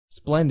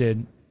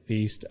splendid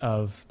feast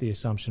of the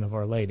Assumption of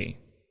Our Lady.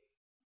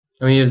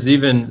 I mean, it's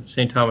even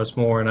St. Thomas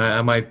More, and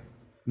I might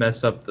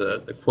mess up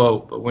the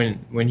quote, but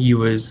when he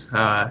was,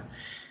 I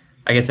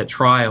guess, at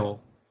trial,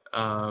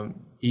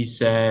 he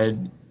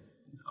said,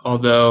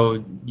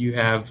 although you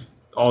have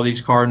all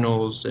these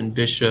cardinals and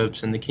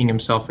bishops and the king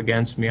himself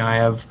against me, I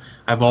have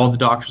all the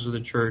doctors of the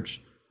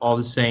church, all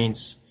the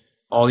saints,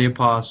 all the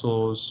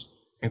apostles,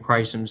 and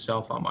Christ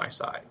himself on my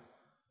side.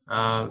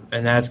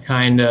 And that's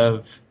kind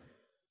of,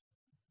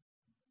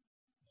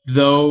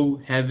 though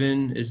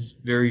heaven is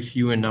very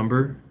few in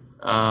number,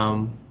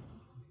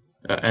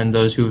 and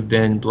those who have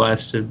been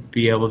blessed to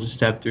be able to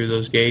step through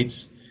those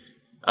gates,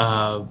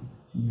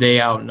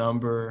 they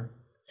outnumber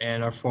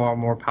and are far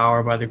more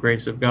powered by the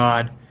grace of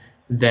God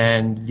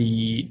than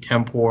the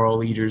temporal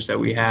leaders that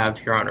we have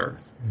here on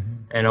earth.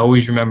 And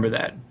always remember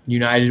that.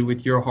 United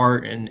with your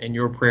heart and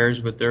your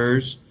prayers with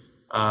theirs,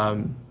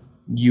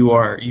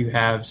 you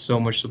have so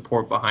much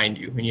support behind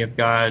you, and you have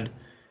God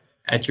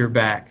at your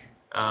back.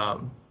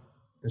 And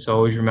so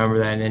always remember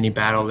that in any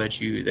battle that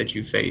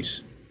you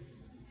face.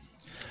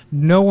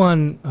 No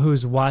one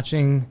who's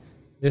watching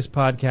this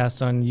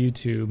podcast on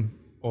YouTube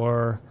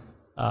or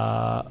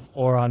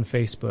on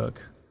Facebook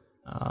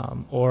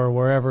or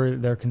wherever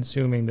they're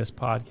consuming this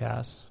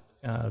podcast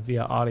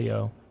via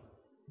audio,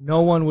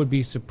 no one would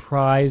be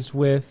surprised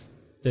with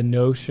the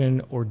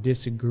notion or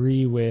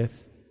disagree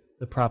with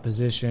the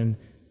proposition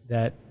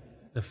that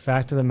the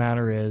fact of the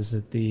matter is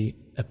that the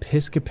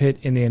episcopate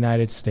in the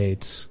United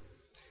States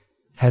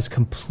has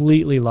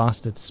completely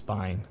lost its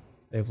spine.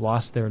 They've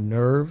lost their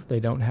nerve. They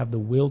don't have the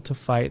will to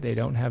fight. They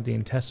don't have the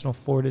intestinal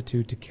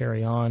fortitude to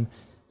carry on.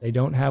 They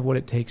don't have what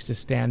it takes to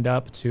stand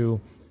up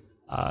to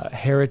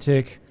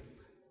heretic,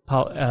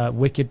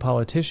 wicked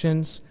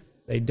politicians.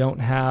 They don't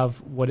have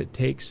what it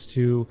takes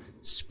to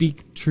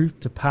speak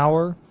truth to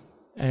power.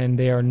 And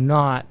they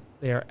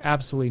are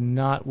absolutely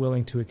not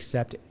willing to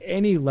accept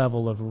any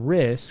level of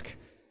risk,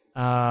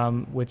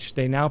 which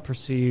they now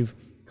perceive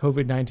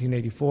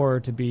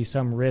COVID-1984 to be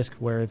some risk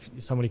where if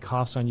somebody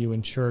coughs on you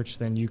in church,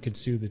 then you could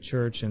sue the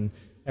church, and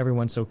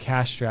everyone's so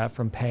cash-strapped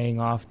from paying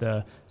off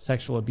the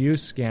sexual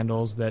abuse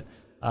scandals that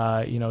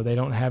they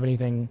don't have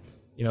anything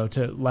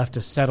left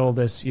to settle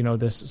this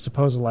this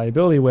supposed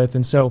liability with.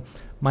 And so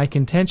my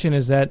contention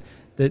is that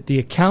the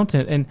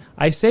accountant, and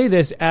I say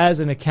this as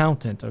an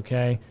accountant,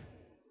 okay,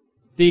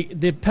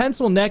 the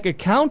pencil neck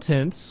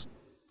accountants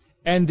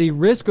and the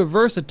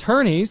risk-averse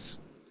attorneys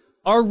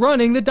are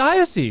running the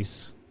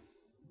diocese.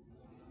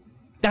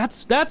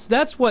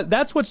 That's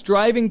what's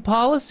driving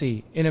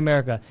policy in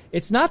America.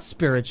 It's not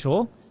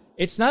spiritual.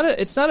 It's not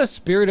a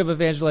spirit of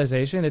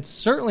evangelization. It's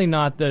certainly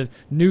not the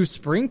new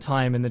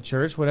springtime in the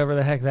church, whatever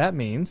the heck that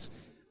means.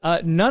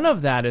 None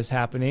of that is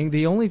happening.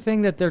 The only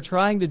thing that they're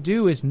trying to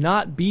do is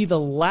not be the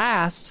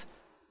last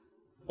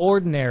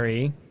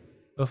ordinary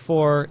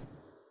before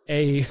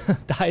a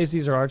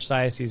diocese or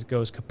archdiocese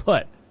goes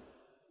kaput.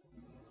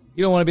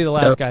 You don't want to be the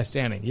last guy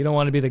standing. You don't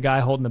want to be the guy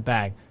holding the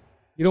bag.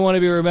 You don't want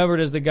to be remembered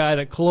as the guy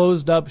that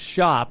closed up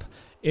shop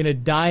in a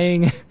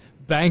dying,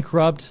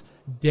 bankrupt,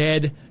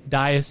 dead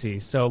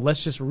diocese. So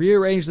let's just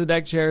rearrange the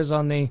deck chairs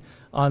on the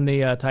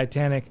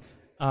Titanic.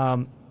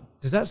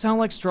 Does that sound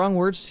like strong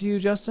words to you,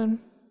 Justin?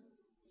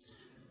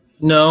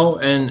 No,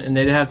 and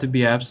they'd have to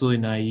be absolutely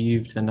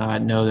naive to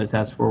not know that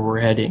that's where we're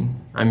heading.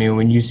 I mean,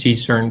 when you see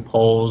certain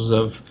polls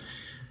of,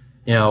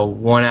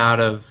 one out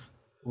of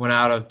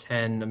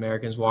 10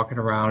 Americans walking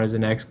around as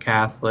an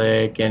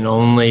ex-Catholic, and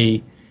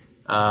only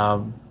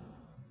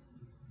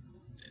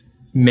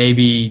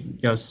maybe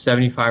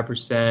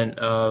 75%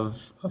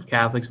 of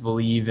Catholics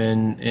believe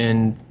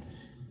in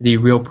the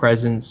real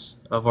presence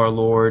of our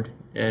Lord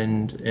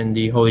and in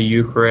the Holy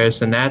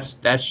Eucharist, and that's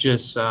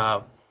just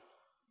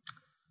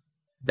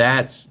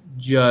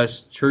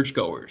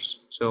churchgoers.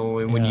 So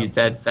when Yeah. you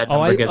that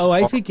number gets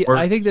I far think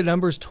worse. the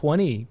number's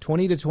 20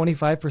 to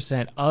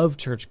 25% of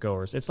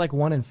churchgoers. It's like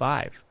 1 in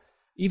 5.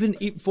 Even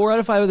 4 out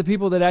of 5 of the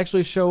people that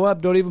actually show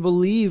up don't even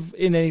believe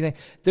in anything.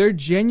 They're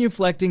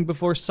genuflecting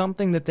before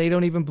something that they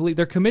don't even believe.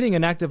 They're committing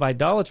an act of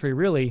idolatry,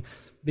 really,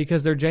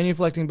 because they're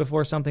genuflecting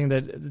before something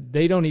that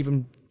they don't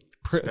even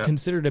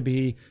consider to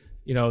be,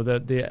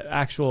 the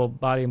actual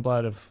body and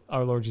blood of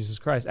our Lord Jesus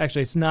Christ.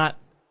 Actually, it's not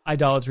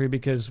idolatry,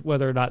 because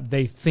whether or not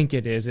they think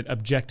it is, it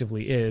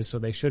objectively is, so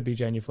they should be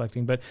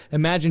genuflecting. But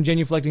imagine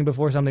genuflecting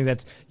before something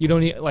that's you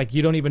don't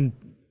even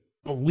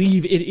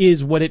believe it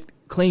is what it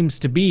claims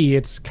to be.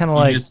 It's kind of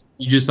like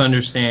you just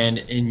understand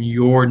in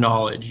your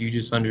knowledge, you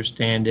just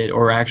understand it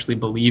or actually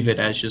believe it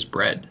as just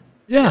bread.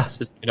 yeah, It's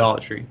just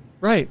idolatry.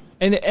 right.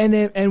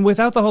 And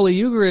without the Holy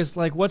Eucharist,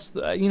 like what's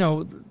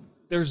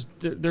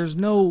there's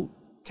no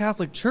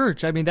Catholic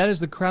Church. I mean, that is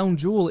the crown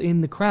jewel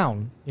in the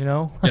crown.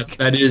 Yes,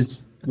 that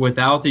is,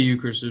 without the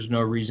Eucharist, there's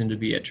no reason to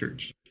be at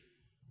church.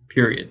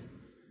 Period.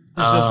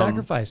 There's no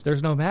sacrifice.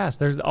 There's no mass.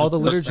 There's all the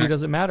liturgy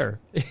doesn't matter.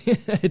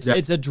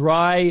 It's a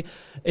dry.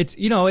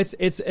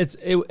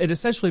 It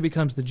essentially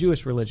becomes the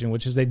Jewish religion,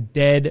 which is a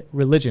dead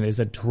religion. It's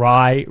a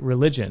dry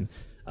religion.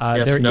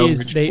 Yes, There no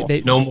is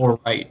ritual, no more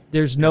rite.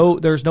 There's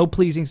no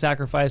pleasing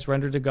sacrifice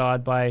rendered to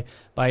God by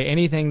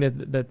anything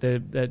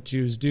that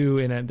Jews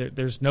do.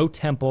 There's no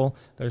temple.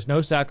 There's no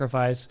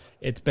sacrifice.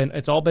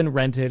 It's all been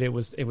rented. It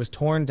was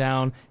torn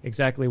down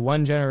exactly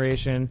one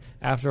generation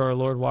after our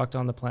Lord walked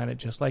on the planet,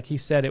 just like He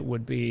said it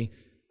would be.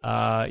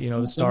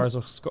 The stars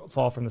will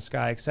fall from the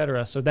sky,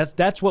 etc. So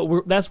that's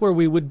where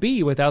we would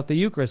be without the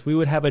Eucharist. We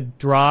would have a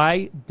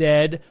dry,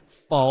 dead,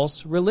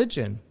 false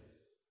religion.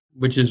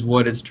 Which is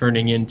what it's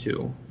turning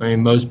into. I mean,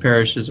 most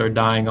parishes are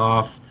dying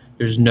off.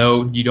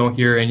 You don't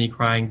hear any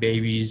crying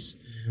babies,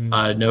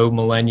 no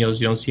millennials.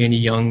 You don't see any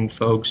young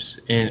folks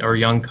or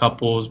young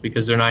couples,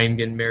 because they're not even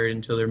getting married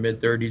until their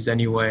mid-30s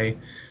anyway.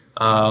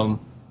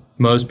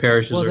 Most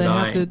parishes are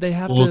dying. They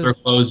have schools to are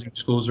closing.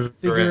 Schools are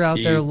figure out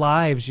empty. their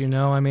lives.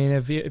 I mean,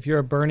 if you're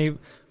a Bernie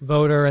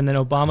voter and then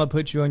Obama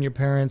puts you on your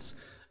parents'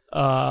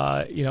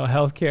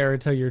 health care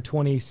until you're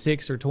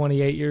 26 or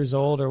 28 years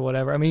old or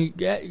whatever. I mean,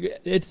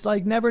 it's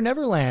like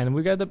Neverland.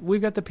 We've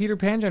got the Peter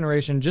Pan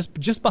generation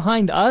just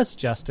behind us,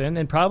 Justin,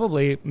 and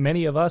probably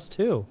many of us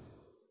too.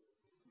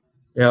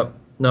 Yep.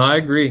 No, I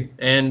agree.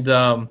 And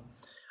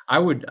I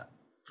would,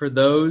 for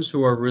those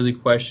who are really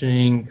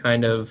questioning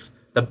kind of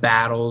the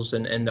battles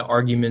and the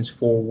arguments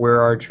for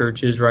where our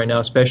church is right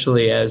now,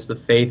 especially as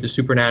the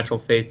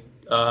supernatural faith,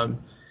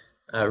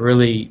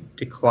 really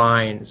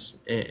declines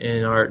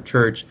in our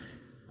church,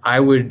 I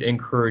would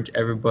encourage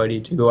everybody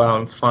to go out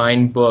and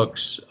find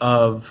books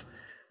of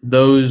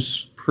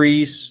those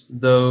priests,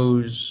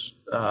 those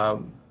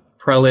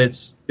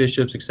prelates,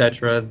 bishops,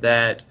 etc.,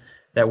 that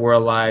were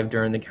alive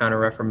during the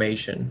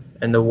Counter-Reformation,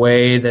 and the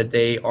way that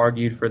they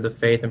argued for the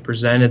faith and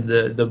presented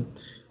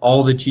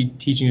all the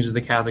teachings of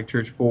the Catholic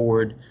Church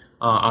forward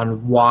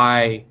on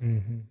why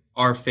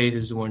our faith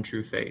is the one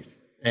true faith,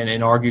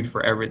 and argued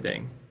for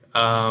everything.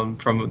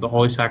 From the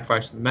Holy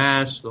Sacrifice of the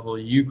Mass, the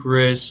Holy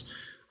Eucharist,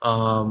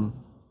 the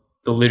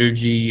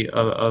liturgy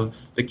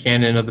of the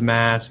canon of the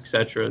Mass,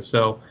 etc.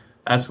 So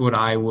that's what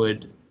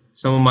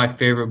some of my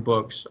favorite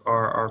books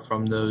are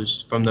from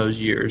those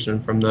years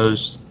and from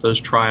those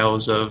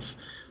trials of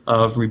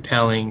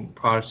repelling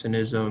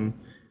Protestantism,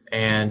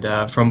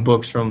 and from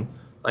books from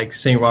like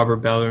St. Robert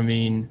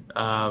Bellarmine,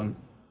 the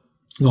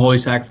Holy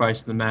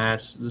Sacrifice of the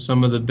Mass.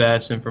 Some of the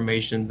best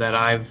information that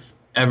I've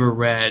ever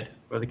read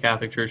for the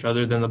Catholic Church,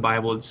 other than the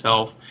Bible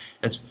itself.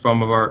 It's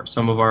from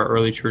some of our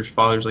early church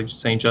fathers, like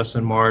St.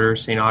 Justin Martyr,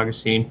 St.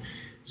 Augustine.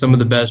 Some of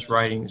the best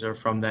writings are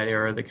from that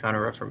era, the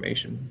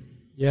Counter-Reformation.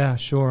 Yeah,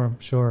 sure.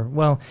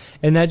 Well,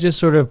 and that just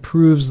sort of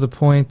proves the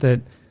point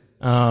that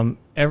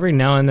every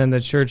now and then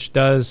the church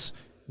does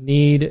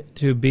need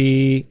to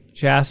be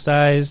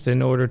chastised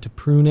in order to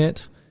prune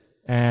it.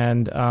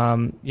 And,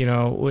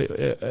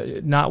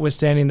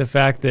 notwithstanding the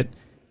fact that,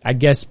 I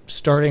guess,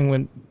 starting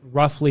when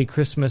roughly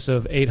Christmas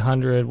of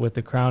 800 with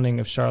the crowning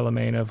of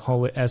Charlemagne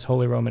as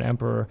Holy Roman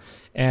Emperor,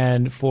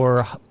 and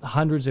for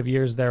hundreds of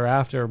years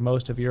thereafter,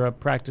 most of Europe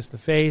practiced the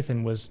faith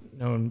and was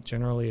known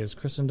generally as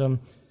Christendom.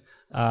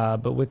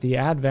 But with the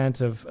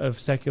advent of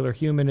secular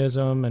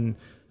humanism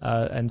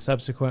and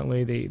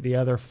subsequently the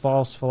other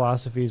false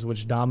philosophies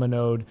which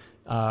dominoed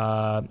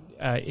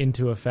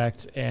into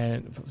effect,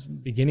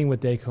 and beginning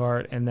with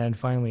Descartes and then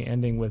finally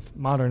ending with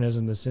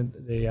modernism,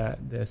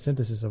 the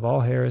synthesis of all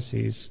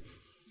heresies,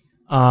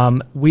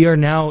 we are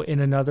now in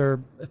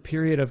another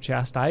period of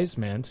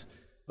chastisement.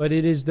 But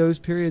it is those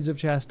periods of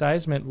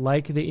chastisement,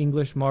 like the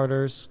English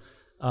martyrs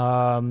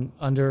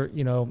under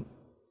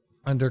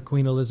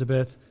Queen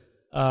Elizabeth,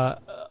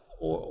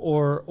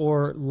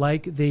 or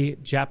like the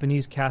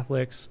Japanese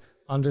Catholics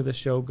under the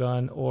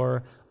Shogun,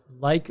 or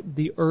like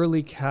the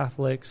early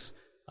Catholics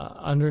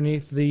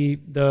underneath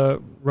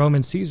the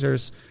Roman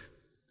Caesars,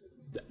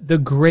 the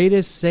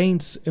greatest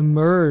saints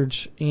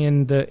emerge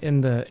in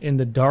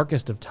the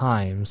darkest of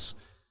times.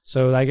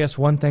 So I guess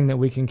one thing that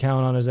we can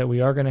count on is that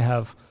we are going to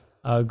have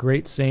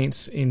great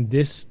saints in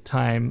this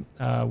time,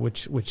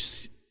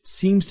 which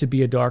seems to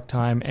be a dark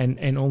time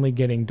and only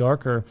getting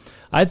darker.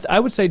 I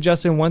would say,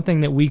 Justin, one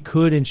thing that we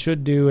could and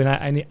should do,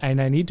 and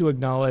I need to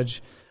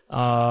acknowledge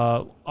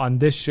on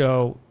this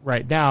show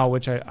right now,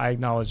 which I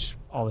acknowledge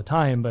all the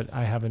time, but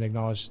I haven't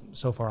acknowledged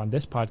so far on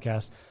this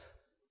podcast.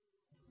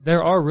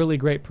 There are really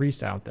great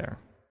priests out there,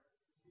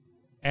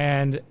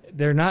 and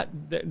they're not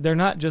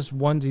just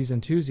onesies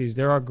and twosies.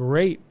 There are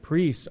great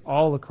priests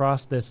all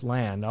across this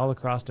land, all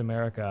across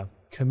America,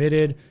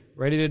 committed,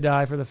 ready to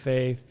die for the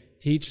faith,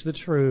 teach the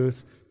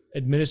truth,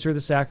 administer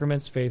the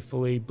sacraments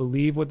faithfully,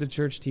 believe what the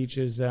church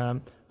teaches,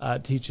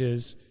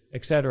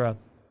 etc.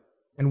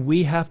 And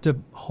we have to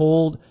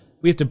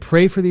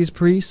pray for these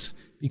priests,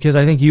 because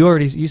I think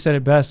you said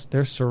it best.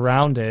 They're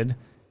surrounded.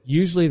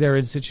 Usually they're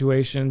in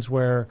situations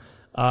where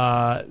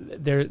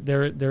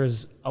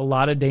there's a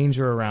lot of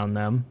danger around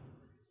them.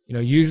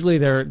 Usually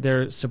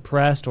they're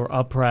suppressed or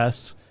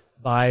oppressed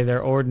by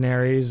their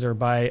ordinaries or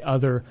by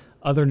other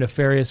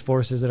nefarious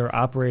forces that are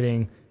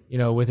operating,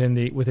 within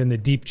the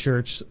deep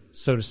church,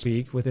 so to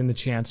speak, within the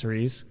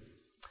chanceries.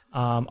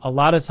 A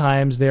lot of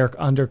times they're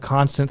under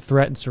constant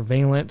threat and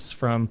surveillance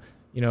from,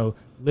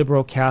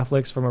 liberal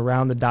Catholics from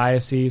around the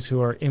diocese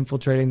who are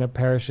infiltrating their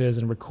parishes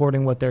and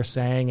recording what they're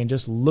saying and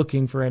just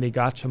looking for any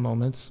gotcha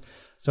moments.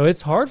 So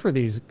it's hard for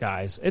these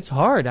guys. It's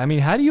hard. I mean,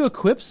 how do you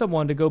equip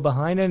someone to go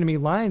behind enemy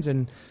lines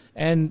and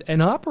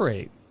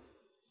operate?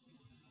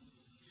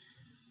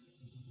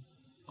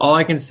 All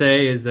I can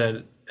say is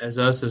that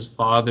as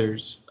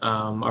fathers,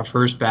 our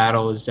first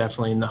battle is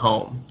definitely in the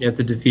home. You have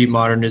to defeat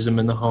modernism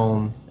in the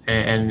home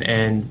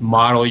and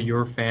model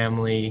your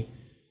family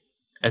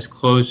as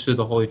close to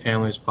the Holy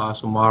Family as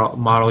possible.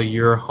 Model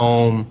your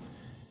home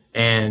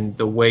and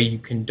the way you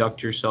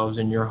conduct yourselves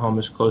in your home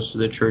as close to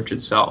the church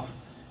itself.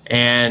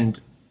 And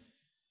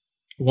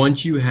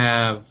once you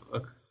have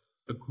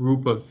a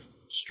group of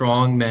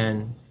strong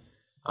men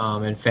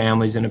and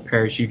families in a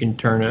parish, you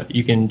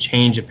can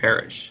change a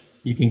parish.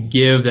 You can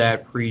give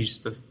that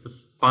priest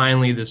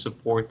finally the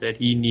support that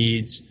he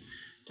needs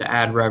to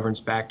add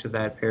reverence back to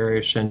that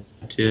parish and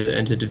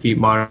to defeat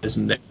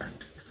modernism there.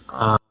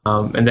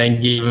 And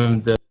then give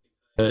him the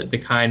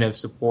kind of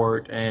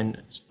support,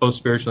 and both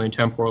spiritually and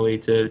temporally,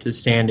 to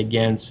stand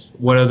against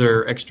what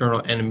other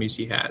external enemies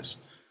he has,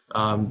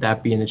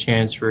 that being the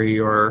chancery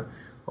or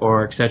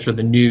etc.,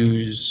 the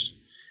news,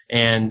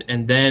 and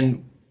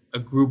then a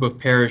group of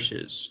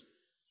parishes,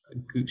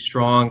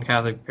 strong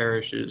Catholic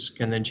parishes,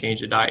 can then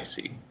change a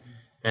diocese,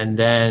 and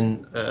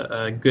then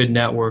a good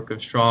network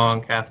of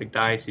strong Catholic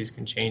dioceses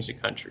can change the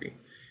country.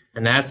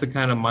 And that's the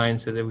kind of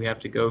mindset that we have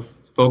to go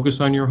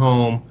focus on your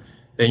home,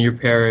 then your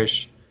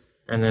parish,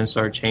 and then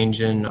start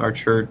changing our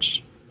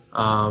church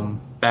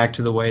back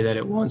to the way that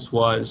it once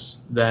was,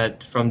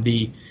 that from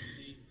the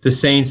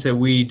saints that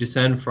we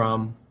descend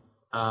from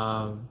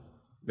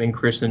in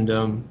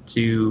Christendom,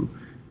 to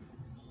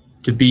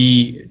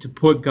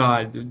put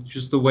God,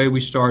 just the way we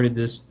started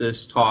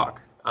this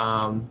talk,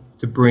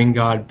 to bring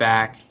God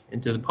back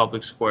into the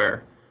public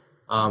square,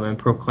 and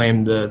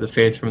proclaim the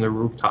faith from the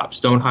rooftops.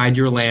 Don't hide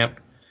your lamp.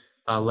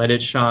 Let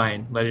it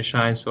shine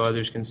so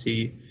others can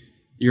see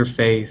your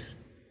faith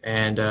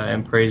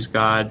and praise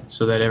God,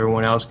 so that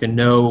everyone else can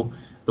know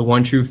the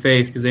one true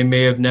faith, because they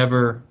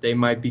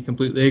might be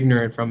completely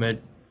ignorant from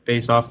it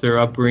based off their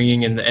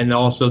upbringing and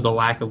also the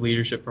lack of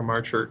leadership from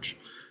our church,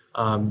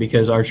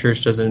 because our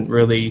church doesn't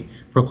really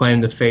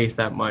proclaim the faith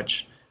that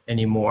much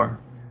anymore.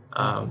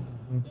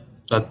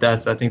 But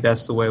I think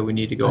that's the way we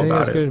need to go about it.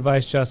 That's good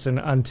advice, Justin.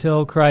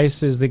 Until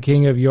Christ is the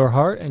king of your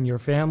heart and your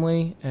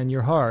family and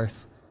your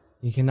hearth,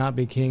 he cannot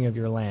be king of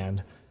your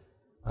land.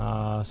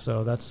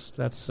 So that's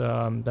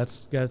sound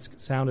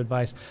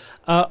advice.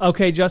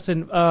 Okay,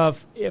 Justin,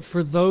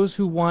 for those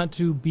who want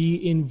to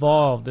be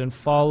involved and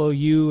follow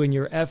you and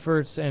your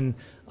efforts and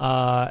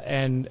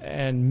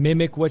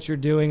mimic what you're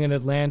doing in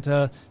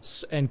Atlanta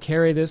and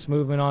carry this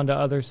movement on to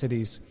other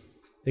cities,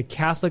 the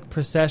Catholic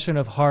Procession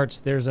of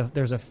Hearts, there's a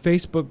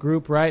Facebook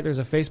group, right? There's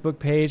a Facebook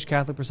page,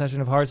 Catholic Procession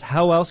of Hearts.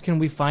 How else can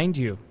we find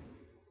you?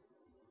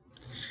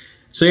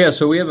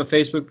 So we have a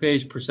Facebook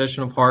page,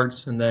 Procession of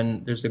Hearts, and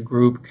then there's a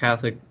group,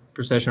 Catholic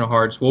Procession of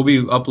Hearts. We'll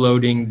be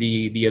uploading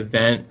the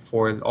event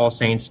for All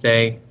Saints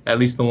Day, at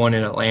least the one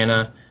in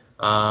Atlanta,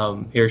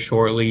 here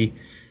shortly.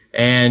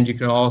 And you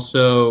can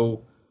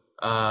also,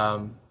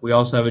 we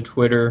also have a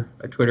Twitter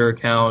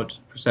account,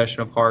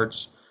 Procession of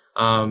Hearts.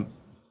 We don't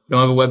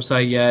have a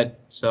website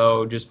yet,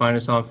 so just find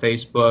us on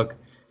Facebook.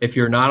 If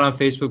you're not on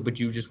Facebook but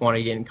you just want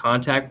to get in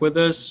contact with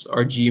us,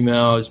 our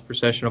Gmail is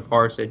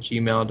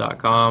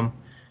processionofhearts@gmail.com.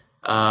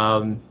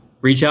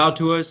 Reach out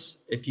to us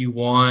if you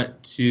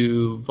want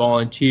to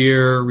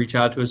volunteer. Reach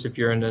out to us if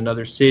you're in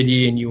another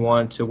city and you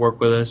want to work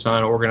with us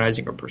on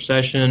organizing a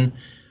procession.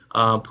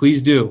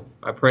 Please do.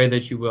 I pray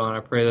that you will, and I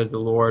pray that the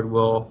Lord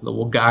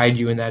will guide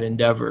you in that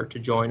endeavor to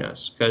join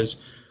us, because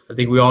I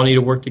think we all need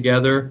to work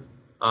together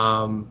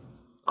on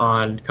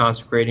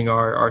consecrating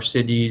our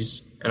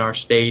cities and our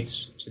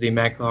states to the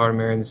Immaculate Heart of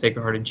Mary and the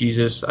Sacred Heart of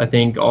Jesus. I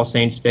think All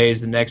Saints' Day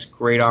is the next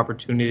great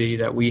opportunity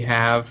that we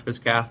have as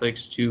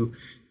Catholics to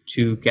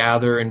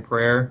gather in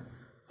prayer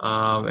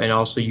and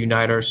also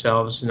unite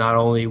ourselves not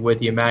only with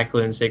the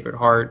Immaculate and Sacred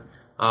Heart,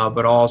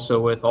 but also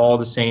with all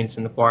the saints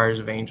and the choirs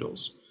of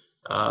angels.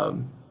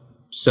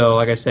 So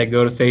like I said,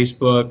 go to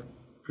Facebook,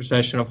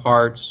 Procession of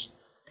Hearts,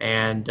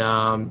 and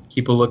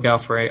keep a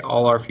lookout for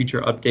all our future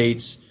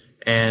updates,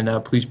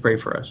 and please pray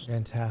for us.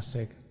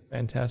 Fantastic.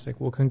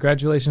 Well,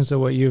 congratulations to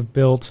what you've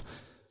built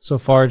so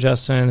far,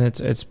 Justin.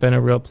 It's been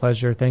a real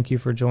pleasure. Thank you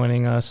for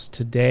joining us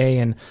today,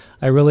 and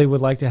I really would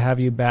like to have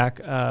you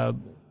back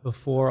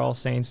before All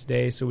Saints'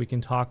 Day so we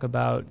can talk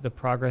about the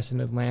progress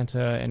in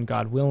Atlanta and,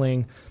 God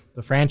willing,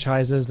 the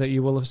franchises that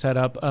you will have set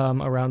up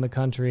around the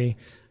country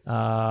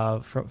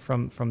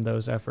from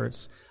those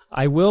efforts.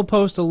 I will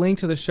post a link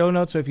to the show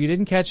notes, so if you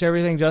didn't catch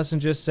everything Justin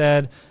just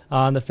said,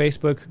 on the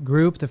Facebook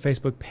group, the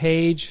Facebook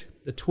page,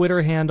 the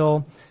Twitter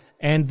handle,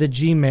 and the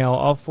Gmail,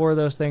 all four of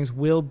those things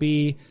will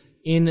be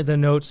in the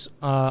notes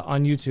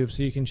on YouTube,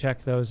 so you can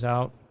check those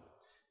out.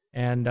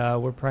 And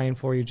we're praying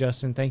for you,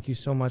 Justin. Thank you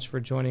so much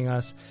for joining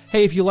us.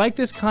 Hey, if you like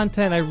this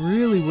content, I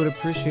really would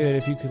appreciate it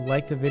if you could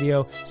like the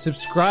video,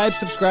 subscribe.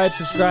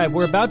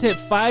 We're about to hit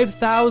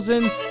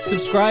 5,000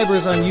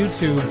 subscribers on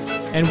YouTube,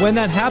 and when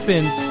that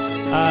happens,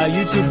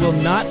 YouTube will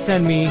not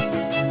send me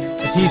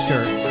a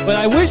t-shirt, but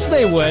I wish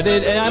they would,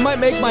 and I might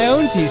make my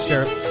own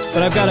t-shirt.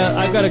 But I've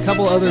got a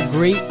couple other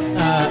great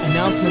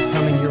announcements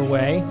coming your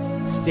way.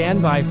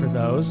 Stand by for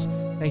those.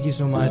 Thank you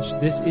so much.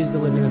 This is the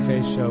Living the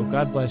Faith Show.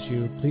 God bless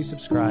you. Please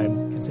subscribe.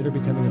 Consider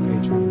becoming a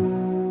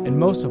patron. And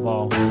most of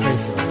all, pray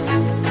for us.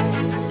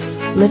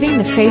 Living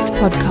the Faith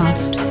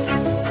Podcast.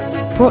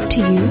 Brought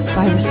to you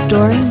by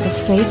Restoring the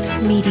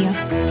Faith Media.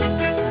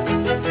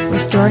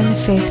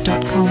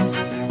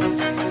 RestoringTheFaith.com